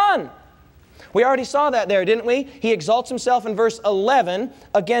God's Son. We already saw that there, didn't we? He exalts himself in verse 11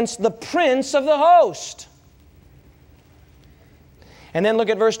 against the prince of the host. And then look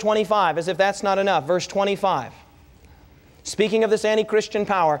at verse 25, as if that's not enough. Verse 25. Speaking of this anti-Christian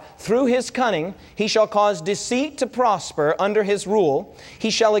power, through his cunning he shall cause deceit to prosper under his rule. He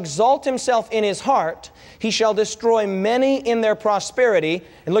shall exalt himself in his heart. He shall destroy many in their prosperity.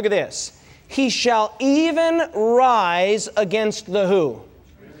 And look at this. He shall even rise against the who?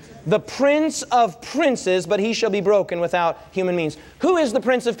 The Prince of Princes, but he shall be broken without human means. Who is the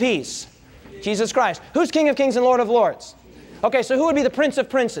Prince of Peace? Jesus Christ. Who's King of Kings and Lord of Lords? Okay, so who would be the Prince of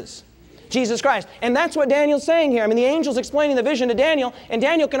Princes? Jesus Christ. And that's what Daniel's saying here. I mean, the angel's explaining the vision to Daniel, and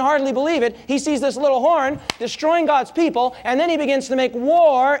Daniel can hardly believe it. He sees this little horn destroying God's people, and then he begins to make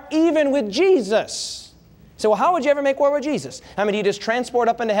war even with Jesus. So, well, how would you ever make war with Jesus? I mean, do you just transport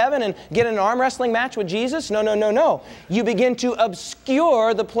up into heaven and get in an arm wrestling match with Jesus? No, no, no, no. You begin to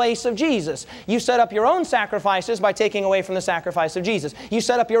obscure the place of Jesus. You set up your own sacrifices by taking away from the sacrifice of Jesus. You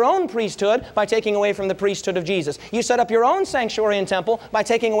set up your own priesthood by taking away from the priesthood of Jesus. You set up your own sanctuary and temple by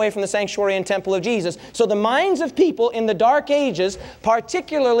taking away from the sanctuary and temple of Jesus. So the minds of people in the Dark Ages,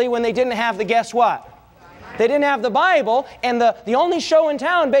 particularly when they didn't have the guess what? They didn't have the Bible, and the only show in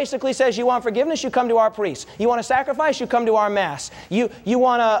town basically says, you want forgiveness, you come to our priest. You want a sacrifice, you come to our Mass. You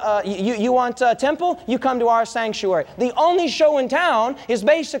want a temple, you come to our sanctuary. The only show in town is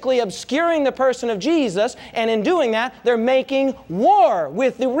basically obscuring the person of Jesus, and in doing that, they're making war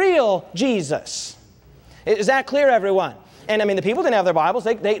with the real Jesus. Is that clear, everyone? And I mean, the people didn't have their Bibles.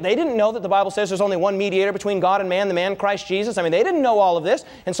 They didn't know that the Bible says there's only one mediator between God and man, the man Christ Jesus. I mean, they didn't know all of this.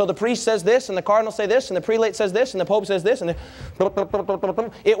 And so the priest says this, and the cardinal say this, and the prelate says this, and the pope says this, and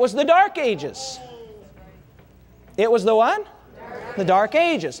it was the Dark Ages. It was the what? The Dark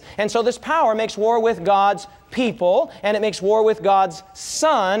Ages. And so this power makes war with God's people, and it makes war with God's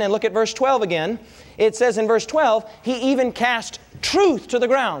Son. And look at verse 12 again. It says in verse 12, He even cast truth to the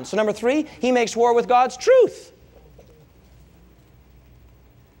ground. So number 3, He makes war with God's truth.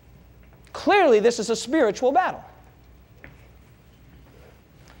 Clearly, this is a spiritual battle.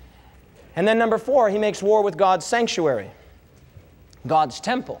 And then number 4, He makes war with God's sanctuary, God's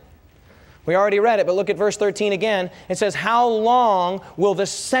temple. We already read it, but look at verse 13 again. It says, how long will the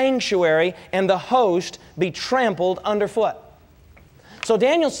sanctuary and the host be trampled underfoot? So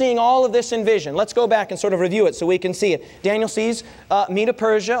Daniel's seeing all of this in vision. Let's go back and sort of review it so we can see it. Daniel sees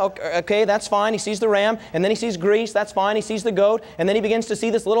Medo-Persia. Okay, that's fine. He sees the ram. And then he sees Greece. That's fine. He sees the goat. And then he begins to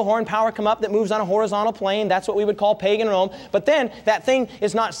see this little horn power come up that moves on a horizontal plane. That's what we would call pagan Rome. But then that thing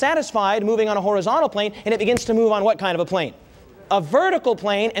is not satisfied moving on a horizontal plane, and it begins to move on what kind of a plane? A vertical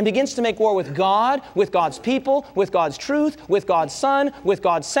plane, and begins to make war with God, with God's people, with God's truth, with God's Son, with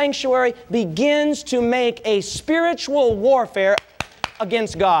God's sanctuary, begins to make a spiritual warfare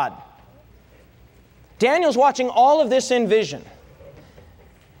against God. Daniel's watching all of this in vision,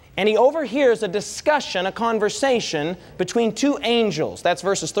 and he overhears a discussion, a conversation between two angels. That's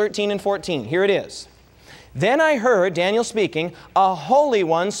verses 13 and 14. Here it is. Then I heard, Daniel speaking, a holy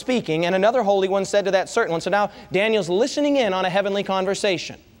one speaking, and another holy one said to that certain one. So now Daniel's listening in on a heavenly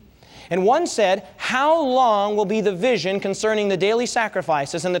conversation. And one said, how long will be the vision concerning the daily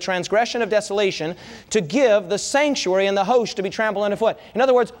sacrifices and the transgression of desolation to give the sanctuary and the host to be trampled underfoot? In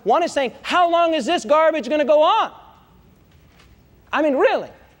other words, one is saying, how long is this garbage going to go on? I mean, really?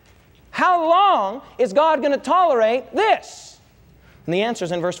 How long is God going to tolerate this? And the answer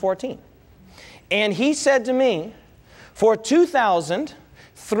is in verse 14. And he said to me, for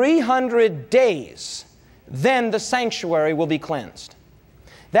 2,300 days, then the sanctuary will be cleansed.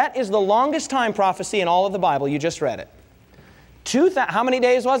 That is the longest time prophecy in all of the Bible. You just read it. How many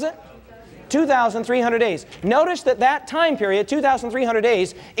days was it? 2,300 days. Notice that that time period, 2,300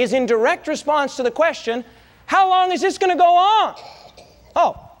 days, is in direct response to the question, how long is this going to go on?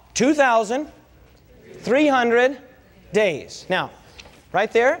 Oh, 2,300 days. Now,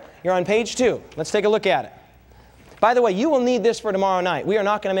 right there, you're on page 2. Let's take a look at it. By the way, you will need this for tomorrow night. We are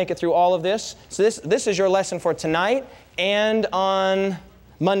not going to make it through all of this. So this is your lesson for tonight and on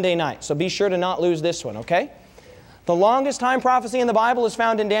Monday night. So be sure to not lose this one, okay? The longest time prophecy in the Bible is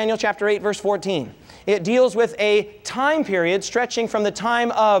found in Daniel chapter 8, verse 14. It deals with a time period stretching from the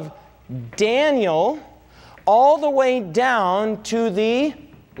time of Daniel all the way down to the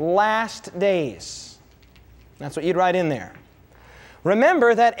last days. That's what you'd write in there.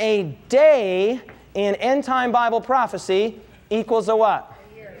 Remember that a day in end-time Bible prophecy equals a what?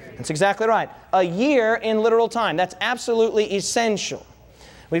 A year. That's exactly right. A year in literal time. That's absolutely essential.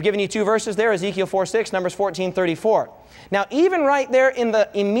 We've given you 2 verses there, Ezekiel 4:6, Numbers 14:34. Now, even right there in the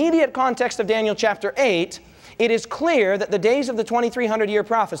immediate context of Daniel chapter 8, it is clear that the days of the 2,300-year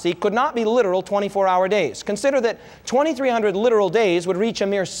prophecy could not be literal 24-hour days. Consider that 2,300 literal days would reach a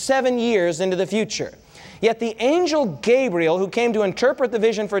mere 7 years into the future. Yet the angel Gabriel, who came to interpret the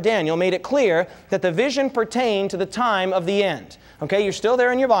vision for Daniel, made it clear that the vision pertained to the time of the end. Okay, you're still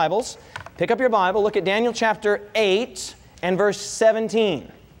there in your Bibles. Pick up your Bible, look at Daniel chapter 8 and verse 17.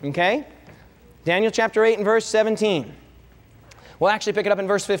 Okay? Daniel chapter 8 and verse 17. We'll actually pick it up in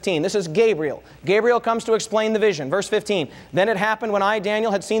verse 15. This is Gabriel. Gabriel comes to explain the vision. Verse 15. Then it happened when I,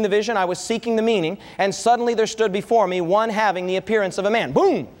 Daniel, had seen the vision, I was seeking the meaning, and suddenly there stood before me one having the appearance of a man.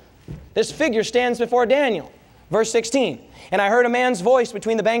 Boom! This figure stands before Daniel. Verse 16, and I heard a man's voice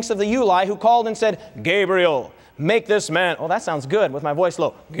between the banks of the Uli who called and said, Gabriel, make this man, oh, that sounds good with my voice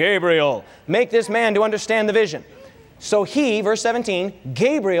low. Gabriel, make this man to understand the vision. So he, verse 17,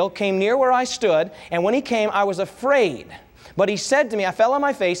 Gabriel came near where I stood, and when he came, I was afraid. But he said to me, I fell on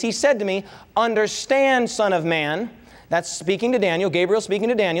my face, he said to me, understand, son of man. That's speaking to Daniel, Gabriel speaking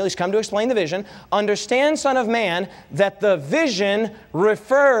to Daniel. He's come to explain the vision. Understand, son of man, that the vision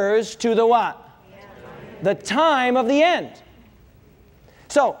refers to the what? The time of the end.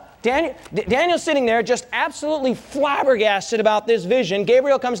 So, Daniel's sitting there just absolutely flabbergasted about this vision.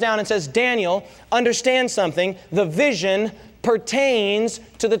 Gabriel comes down and says, Daniel, understand something. The vision pertains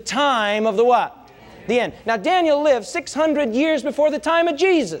to the time of the what? The end. Now, Daniel lived 600 years before the time of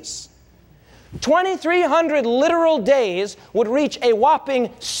Jesus. 2,300 literal days would reach a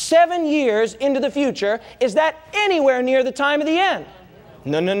whopping 7 years into the future. Is that anywhere near the time of the end?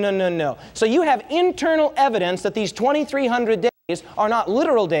 No, no, no, no, no. So you have internal evidence that these 2,300 days are not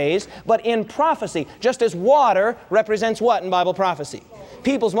literal days, but in prophecy, just as water represents what in Bible prophecy?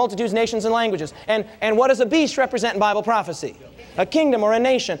 Peoples, multitudes, nations, and languages. And what does a beast represent in Bible prophecy? A kingdom or a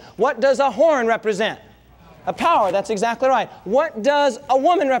nation. What does a horn represent? A power. That's exactly right. What does a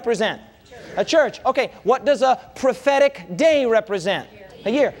woman represent? A church. Okay, what does a prophetic day represent?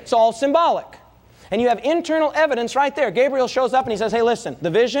 A year. It's all symbolic. And you have internal evidence right there. Gabriel shows up and he says, hey, listen, the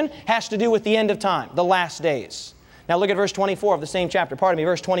vision has to do with the end of time, the last days. Now look at verse 24 of the same chapter. Pardon me,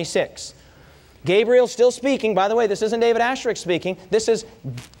 verse 26. Gabriel still speaking. By the way, this isn't David Asterisk speaking. This is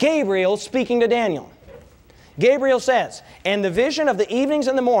Gabriel speaking to Daniel. Gabriel says, and the vision of the evenings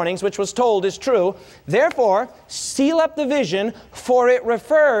and the mornings which was told is true. Therefore, seal up the vision, for it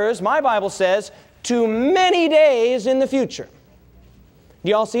refers, my Bible says, to many days in the future. Do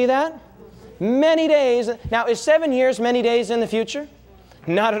you all see that? Many days. Now, is 7 years many days in the future?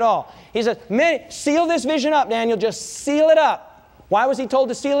 Not at all. He says, seal this vision up, Daniel. Just seal it up. Why was he told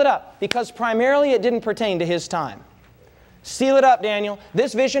to seal it up? Because primarily it didn't pertain to his time. Seal it up, Daniel.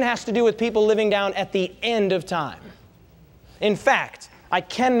 This vision has to do with people living down at the end of time. In fact, I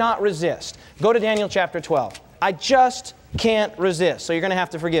cannot resist. Go to Daniel chapter 12. I just can't resist, so you're going to have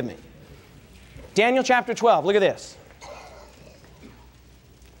to forgive me. Daniel chapter 12, look at this.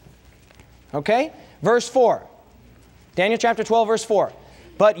 Okay? Verse 4. Daniel chapter 12, verse 4.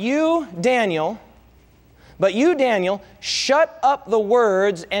 But you, Daniel, shut up the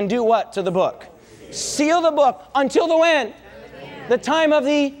words and do what to the book? Seal the book until the when? The time of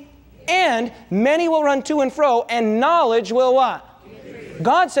the end. Many will run to and fro, and knowledge will what?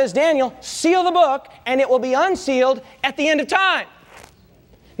 God says, Daniel, seal the book, and it will be unsealed at the end of time.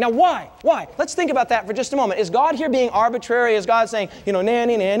 Now, why? Why? Let's think about that for just a moment. Is God here being arbitrary? Is God saying, you know,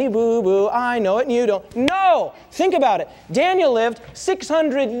 nanny, nanny, boo, boo, I know it and you don't? No! Think about it. Daniel lived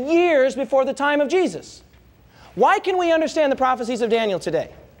 600 years before the time of Jesus. Why can we understand the prophecies of Daniel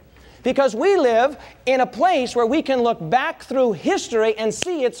today? Because we live in a place where we can look back through history and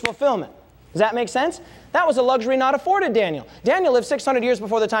see its fulfillment. Does that make sense? That was a luxury not afforded Daniel. Daniel lived 600 years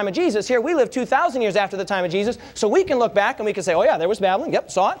before the time of Jesus. Here we live 2,000 years after the time of Jesus. So we can look back and we can say, oh yeah, there was Babylon.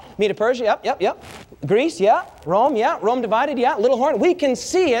 Yep, saw it. Medo-Persia, yep. Greece, yeah. Rome, yeah. Rome divided, yeah. Little horn. We can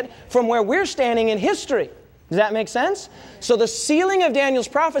see it from where we're standing in history. Does that make sense? So the sealing of Daniel's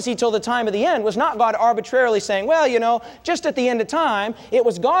prophecy till the time of the end was not God arbitrarily saying, well, you know, just at the end of time. It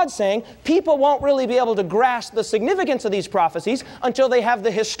was God saying people won't really be able to grasp the significance of these prophecies until they have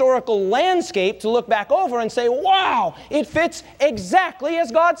the historical landscape to look back over and say, wow, it fits exactly as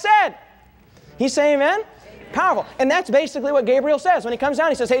God said. He's saying amen? Powerful. And that's basically what Gabriel says. When he comes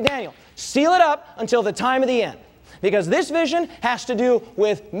down, he says, hey, Daniel, seal it up until the time of the end. Because this vision has to do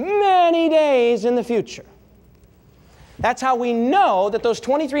with many days in the future. That's how we know that those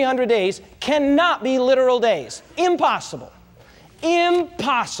 2,300 days cannot be literal days. Impossible.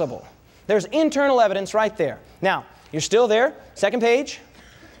 Impossible. There's internal evidence right there. Now, you're still there. Second page.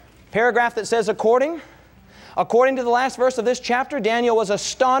 Paragraph that says, according to the last verse of this chapter, Daniel was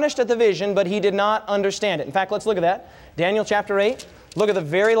astonished at the vision, but he did not understand it. In fact, let's look at that. Daniel chapter 8. Look at the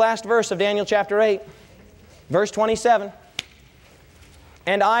very last verse of Daniel chapter 8. Verse 27.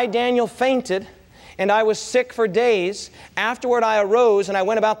 And I, Daniel, fainted, and I was sick for days. Afterward I arose and I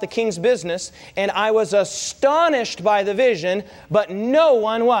went about the king's business, and I was astonished by the vision, but no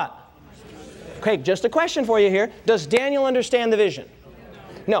one what? Okay, just a question for you here. Does Daniel understand the vision?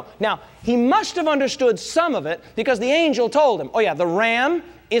 No. Now, he must have understood some of it because the angel told him, oh yeah, the ram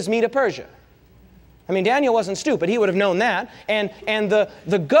is Medo-Persia. I mean, Daniel wasn't stupid. He would have known that. And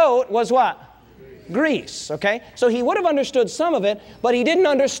the goat was what? Greece, okay? So he would have understood some of it, but he didn't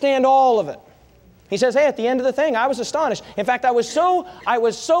understand all of it. He says, hey, at the end of the thing, I was astonished. In fact, I was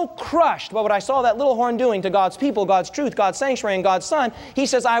so crushed by what I saw that little horn doing to God's people, God's truth, God's sanctuary, and God's Son. He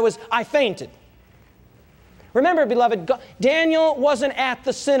says, I fainted. Remember, beloved, Daniel wasn't at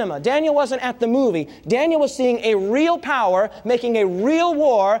the cinema. Daniel wasn't at the movie. Daniel was seeing a real power making a real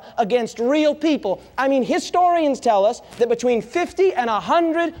war against real people. I mean, historians tell us that between 50 and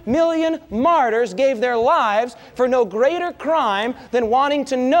 100 million martyrs gave their lives for no greater crime than wanting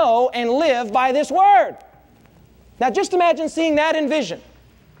to know and live by this Word. Now, just imagine seeing that in vision.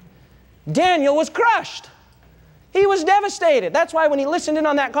 Daniel was crushed. He was devastated. That's why when he listened in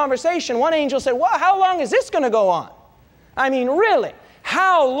on that conversation, one angel said, well, how long is this going to go on? I mean, really,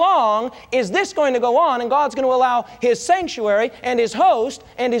 how long is this going to go on? And God's going to allow His sanctuary and His host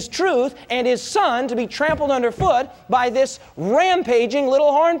and His truth and His Son to be trampled underfoot by this rampaging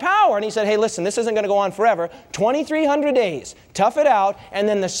little horn power. And he said, hey, listen, this isn't going to go on forever. 2,300 days. Tough it out, and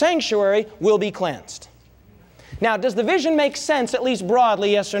then the sanctuary will be cleansed. Now, does the vision make sense, at least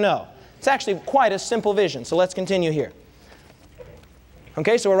broadly, yes or no? It's actually quite a simple vision, so let's continue here.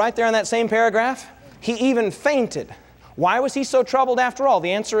 Okay, so we're right there in that same paragraph. He even fainted. Why was he so troubled after all?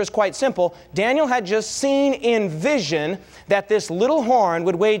 The answer is quite simple. Daniel had just seen in vision that this little horn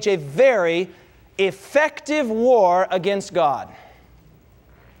would wage a very effective war against God,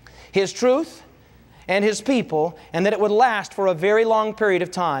 His truth, and His people, and that it would last for a very long period of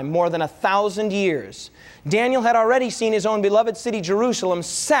time, more than 1,000 years. Daniel had already seen his own beloved city, Jerusalem,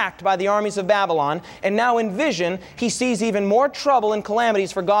 sacked by the armies of Babylon, and now in vision, he sees even more trouble and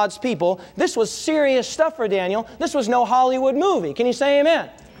calamities for God's people. This was serious stuff for Daniel. This was no Hollywood movie. Can you say amen?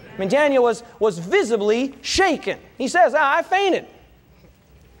 I mean, Daniel was visibly shaken. He says, I fainted.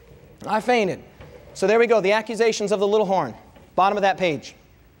 I fainted. So there we go, the accusations of the little horn. Bottom of that page.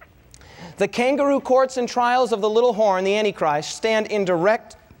 The kangaroo courts and trials of the little horn, the Antichrist, stand in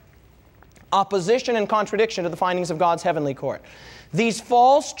direct opposition and contradiction to the findings of God's heavenly court. These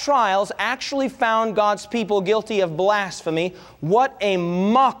false trials actually found God's people guilty of blasphemy. What a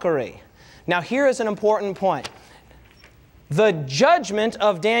mockery. Now here is an important point. The judgment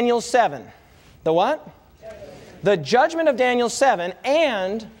of Daniel 7. The what? The judgment of Daniel 7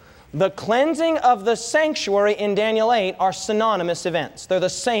 and the cleansing of the sanctuary in Daniel 8 are synonymous events. They're the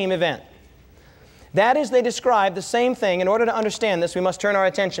same event. That is, they describe the same thing. In order to understand this, we must turn our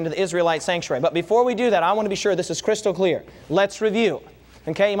attention to the Israelite sanctuary. But before we do that, I want to be sure this is crystal clear. Let's review.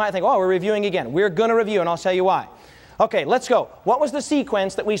 Okay, you might think, oh, we're reviewing again. We're going to review, and I'll tell you why. Okay, let's go. What was the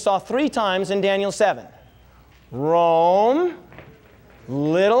sequence that we saw 3 times in Daniel 7? Rome,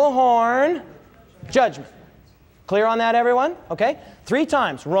 little horn, judgment. Clear on that, everyone? Okay, 3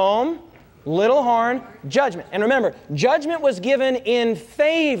 times. Rome, little horn, judgment. And remember, judgment was given in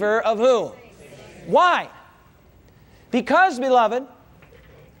favor of whom? Why? Because, beloved,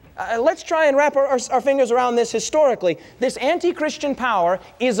 let's try and wrap our fingers around this historically. This anti-Christian power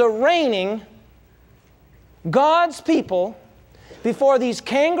is arraigning God's people before these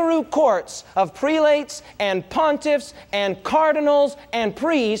kangaroo courts of prelates and pontiffs and cardinals and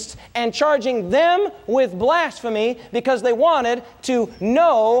priests and charging them with blasphemy because they wanted to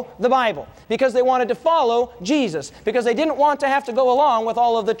know the Bible, because they wanted to follow Jesus, because they didn't want to have to go along with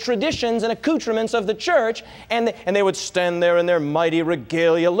all of the traditions and accoutrements of the church, and they would stand there in their mighty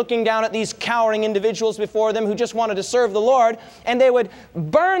regalia looking down at these cowering individuals before them who just wanted to serve the Lord, and they would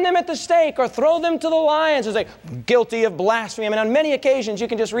burn them at the stake or throw them to the lions and say, guilty of blasphemy. I mean, on many occasions, you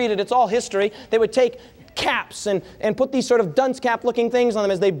can just read it, it's all history, they would take caps and put these sort of dunce cap looking things on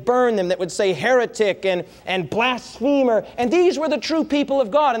them as they burn them that would say heretic and blasphemer. And these were the true people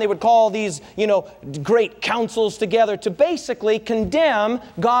of God. And they would call these, great councils together to basically condemn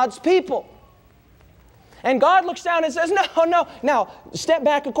God's people. And God looks down and says, no. Now, step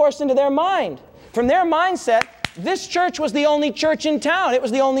back, of course, into their mind. From their mindset, this church was the only church in town. It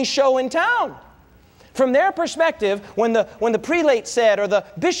was the only show in town. From their perspective, when the prelate said, or the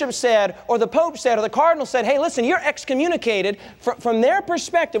bishop said, or the pope said, or the cardinal said, hey, listen, you're excommunicated, from their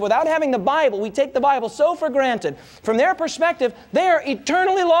perspective, without having the Bible, we take the Bible so for granted. From their perspective, they are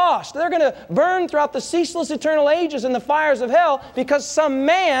eternally lost. They're going to burn throughout the ceaseless eternal ages in the fires of hell because some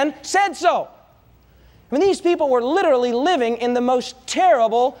man said so. I mean, these people were literally living in the most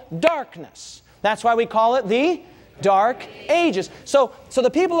terrible darkness. That's why we call it the Dark Ages. So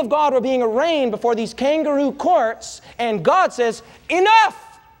the people of God were being arraigned before these kangaroo courts, and God says,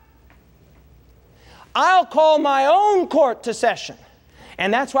 enough! I'll call my own court to session.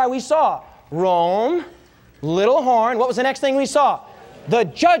 And that's why we saw Rome, little horn. What was the next thing we saw? The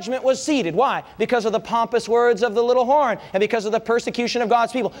judgment was seated. Why? Because of the pompous words of the little horn and because of the persecution of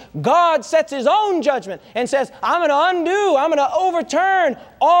God's people. God sets His own judgment and says, I'm going to undo, I'm going to overturn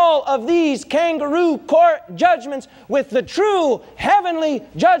all of these kangaroo court judgments with the true heavenly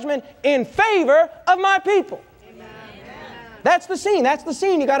judgment in favor of my people. Amen. That's the scene. That's the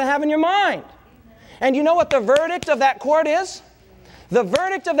scene you got to have in your mind. And you know what the verdict of that court is? The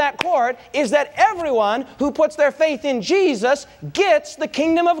verdict of that court is that everyone who puts their faith in Jesus gets the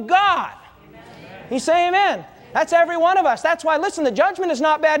kingdom of God. Amen. You say amen. That's every one of us. That's why, listen, the judgment is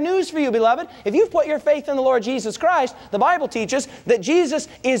not bad news for you, beloved. If you've put your faith in the Lord Jesus Christ, the Bible teaches that Jesus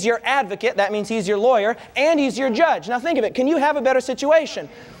is your advocate. That means He's your lawyer and He's your judge. Now think of it. Can you have a better situation?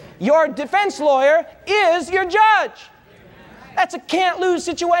 Your defense lawyer is your judge. That's a can't-lose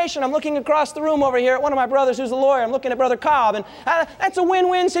situation. I'm looking across the room over here at one of my brothers who's a lawyer. I'm looking at Brother Cobb, and that's a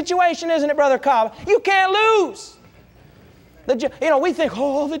win-win situation, isn't it, Brother Cobb? You can't lose. We think,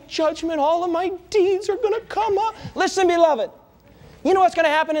 oh, the judgment, all of my deeds are going to come up. Listen, beloved, you know what's going to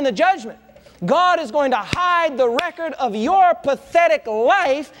happen in the judgment? God is going to hide the record of your pathetic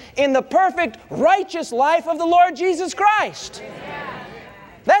life in the perfect, righteous life of the Lord Jesus Christ.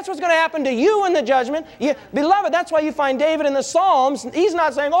 That's what's going to happen to you in the judgment. Beloved, that's why you find David in the Psalms. He's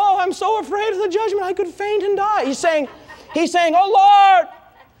not saying, oh, I'm so afraid of the judgment I could faint and die. He's saying, oh, Lord,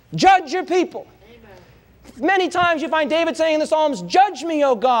 judge your people. Amen. Many times you find David saying in the Psalms, judge me,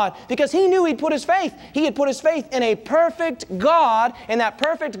 O God, because he knew he'd put his faith. He had put his faith in a perfect God, and that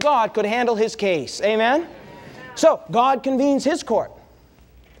perfect God could handle his case. Amen? So, God convenes His court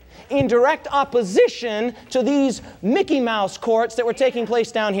in direct opposition to these Mickey Mouse courts that were taking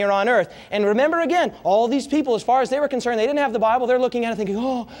place down here on earth. And remember again, all these people, as far as they were concerned, they didn't have the Bible. They're looking at it thinking,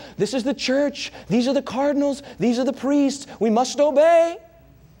 oh, this is the church. These are the cardinals. These are the priests. We must obey.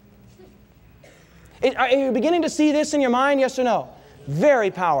 Are you beginning to see this in your mind? Yes or no? Very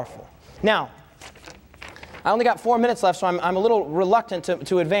powerful. Now, I only got 4 minutes left, so I'm a little reluctant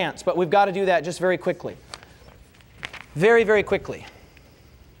to advance, but we've got to do that just very quickly. Very, very quickly.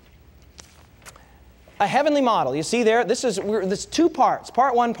 A heavenly model. You see there, this is 2 parts.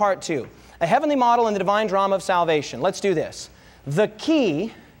 Part 1, Part 2. A heavenly model in the divine drama of salvation. Let's do this. The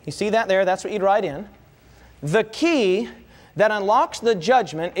key, you see that there? That's what you'd write in. The key that unlocks the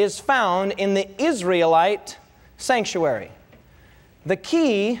judgment is found in the Israelite sanctuary. The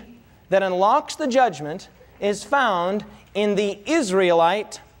key that unlocks the judgment is found in the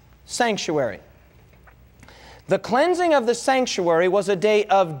Israelite sanctuary. The cleansing of the sanctuary was a day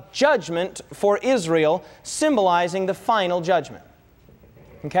of judgment for Israel, symbolizing the final judgment.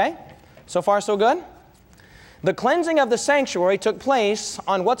 Okay? So far, so good? The cleansing of the sanctuary took place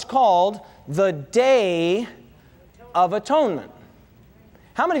on what's called the Day of Atonement.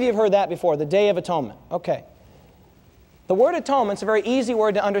 How many of you have heard that before? The Day of Atonement. Okay. The word atonement is a very easy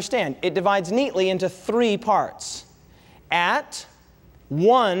word to understand. It divides neatly into 3 parts. At,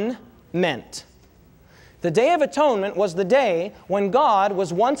 one, meant. The Day of Atonement was the day when God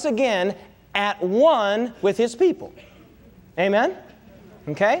was once again at one with His people. Amen?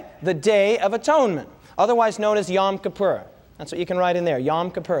 Okay? The Day of Atonement, otherwise known as Yom Kippur. That's what you can write in there,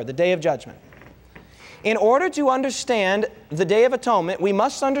 Yom Kippur, the Day of Judgment. In order to understand the Day of Atonement, we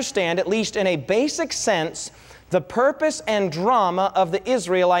must understand, at least in a basic sense, the purpose and drama of the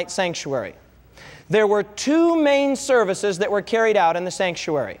Israelite sanctuary. There were 2 main services that were carried out in the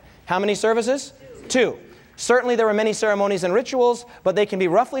sanctuary. How many services? 2. Certainly there were many ceremonies and rituals, but they can be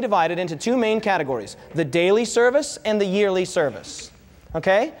roughly divided into 2 main categories. The daily service and the yearly service.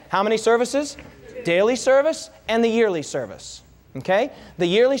 Okay? How many services? Daily service and the yearly service. Okay? The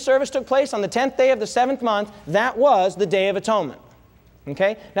yearly service took place on the 10th day of the 7th month. That was the Day of Atonement.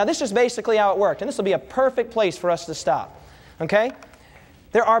 Okay? Now this is basically how it worked, and this will be a perfect place for us to stop. Okay?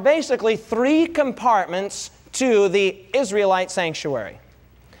 There are basically 3 compartments to the Israelite sanctuary.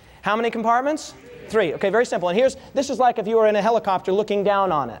 How many compartments? 3. Okay, very simple. And this is like if you were in a helicopter looking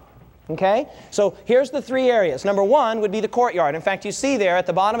down on it. Okay? So here's the 3 areas. Number 1 would be the courtyard. In fact, you see there at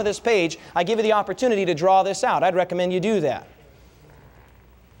the bottom of this page, I give you the opportunity to draw this out. I'd recommend you do that.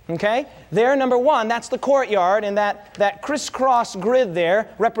 Okay? There, number 1, that's the courtyard, and that crisscross grid there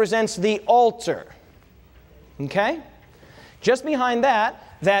represents the altar. Okay? Just behind that,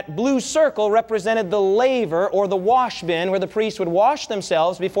 that blue circle represented the laver or the wash bin where the priests would wash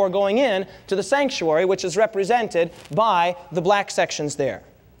themselves before going in to the sanctuary, which is represented by the black sections there.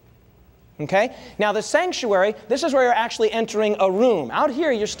 Okay? Now the sanctuary, this is where you're actually entering a room. Out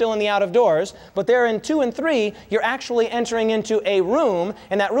here you're still in the out of doors, but there in 2 and 3 you're actually entering into a room,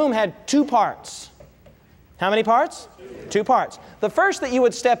 and that room had 2 parts. How many parts? 2 parts. The first that you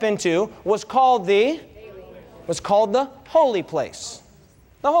would step into was called the holy place.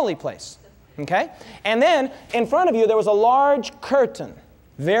 The holy place. Okay? And then, in front of you, there was a large curtain.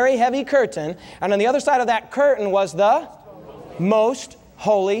 Very heavy curtain. And on the other side of that curtain was the most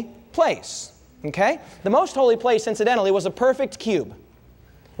holy place. Okay? The most holy place, incidentally, was a perfect cube.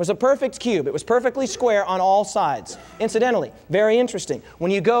 It was a perfect cube. It was perfectly square on all sides. Incidentally, very interesting.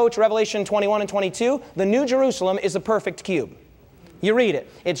 When you go to Revelation 21 and 22, the New Jerusalem is a perfect cube. You read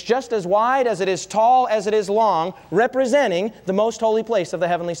it. It's just as wide as it is tall as it is long, representing the most holy place of the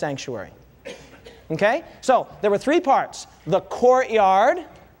heavenly sanctuary. Okay? So, there were three parts. The courtyard,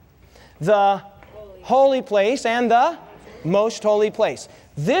 the holy place, and the most holy place.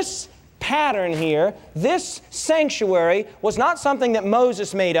 This pattern here, this sanctuary, was not something that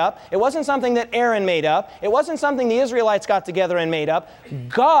Moses made up. It wasn't something that Aaron made up. It wasn't something the Israelites got together and made up.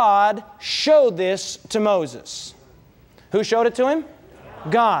 God showed this to Moses. Who showed it to him?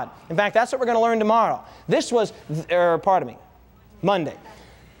 God. In fact, that's what we're going to learn tomorrow. This was, Monday.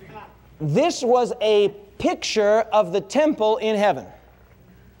 This was a picture of the temple in heaven.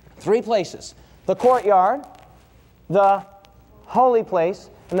 Three places. The courtyard, the holy place,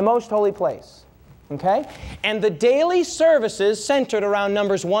 and the most holy place. Okay? And the daily services centered around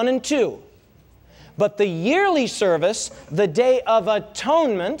Numbers 1 and 2. But the yearly service, the Day of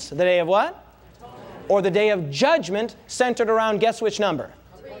Atonement, the day of what? Or the Day of Judgment, centered around, guess which number?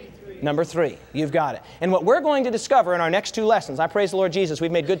 Number 3. You've got it. And what we're going to discover in our next 2 lessons, I praise the Lord Jesus,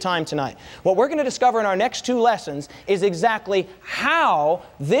 we've made good time tonight. What we're going to discover in our next 2 lessons is exactly how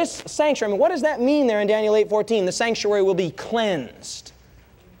this sanctuary, I mean, what does that mean there in Daniel 8:14? The sanctuary will be cleansed.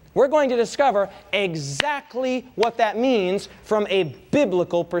 We're going to discover exactly what that means from a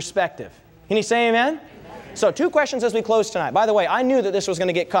biblical perspective. Can you say amen? So 2 questions as we close tonight. By the way, I knew that this was going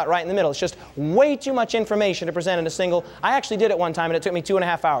to get cut right in the middle. It's just way too much information to present in a single. I actually did it one time and it took me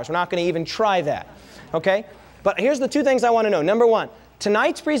 2.5 hours. We're not going to even try that. Okay? But here's the 2 things I want to know. Number 1,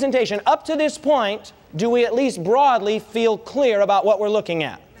 tonight's presentation, up to this point, do we at least broadly feel clear about what we're looking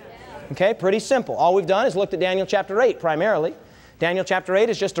at? Okay? Pretty simple. All we've done is looked at Daniel chapter 8 primarily. Daniel chapter 8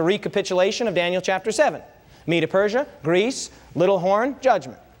 is just a recapitulation of Daniel chapter 7. Medo-Persia, Greece, little horn,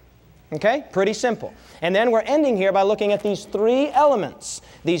 judgment. Okay? Pretty simple. And then we're ending here by looking at these 3 elements.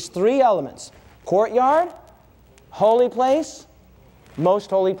 These 3 elements. Courtyard, holy place, most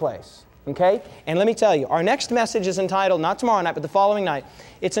holy place. Okay? And let me tell you, our next message is entitled, not tomorrow night, but the following night,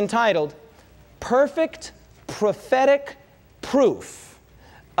 it's entitled, Perfect Prophetic Proof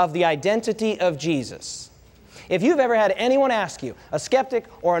of the Identity of Jesus. If you've ever had anyone ask you, a skeptic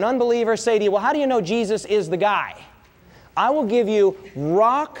or an unbeliever, say to you, well, how do you know Jesus is the guy? I will give you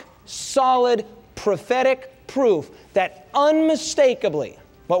rock-solid prophetic proof that unmistakably,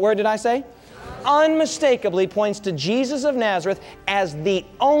 what word did I say? Unmistakably points to Jesus of Nazareth as the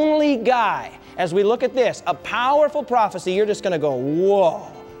only guy. As we look at this, a powerful prophecy, you're just going to go,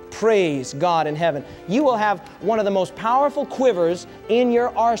 whoa, praise God in heaven. You will have one of the most powerful quivers in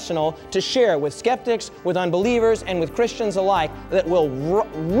your arsenal to share with skeptics, with unbelievers, and with Christians alike that will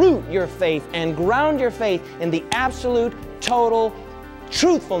root your faith and ground your faith in the absolute, total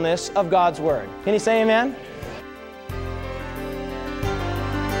truthfulness of God's Word. Can you say amen?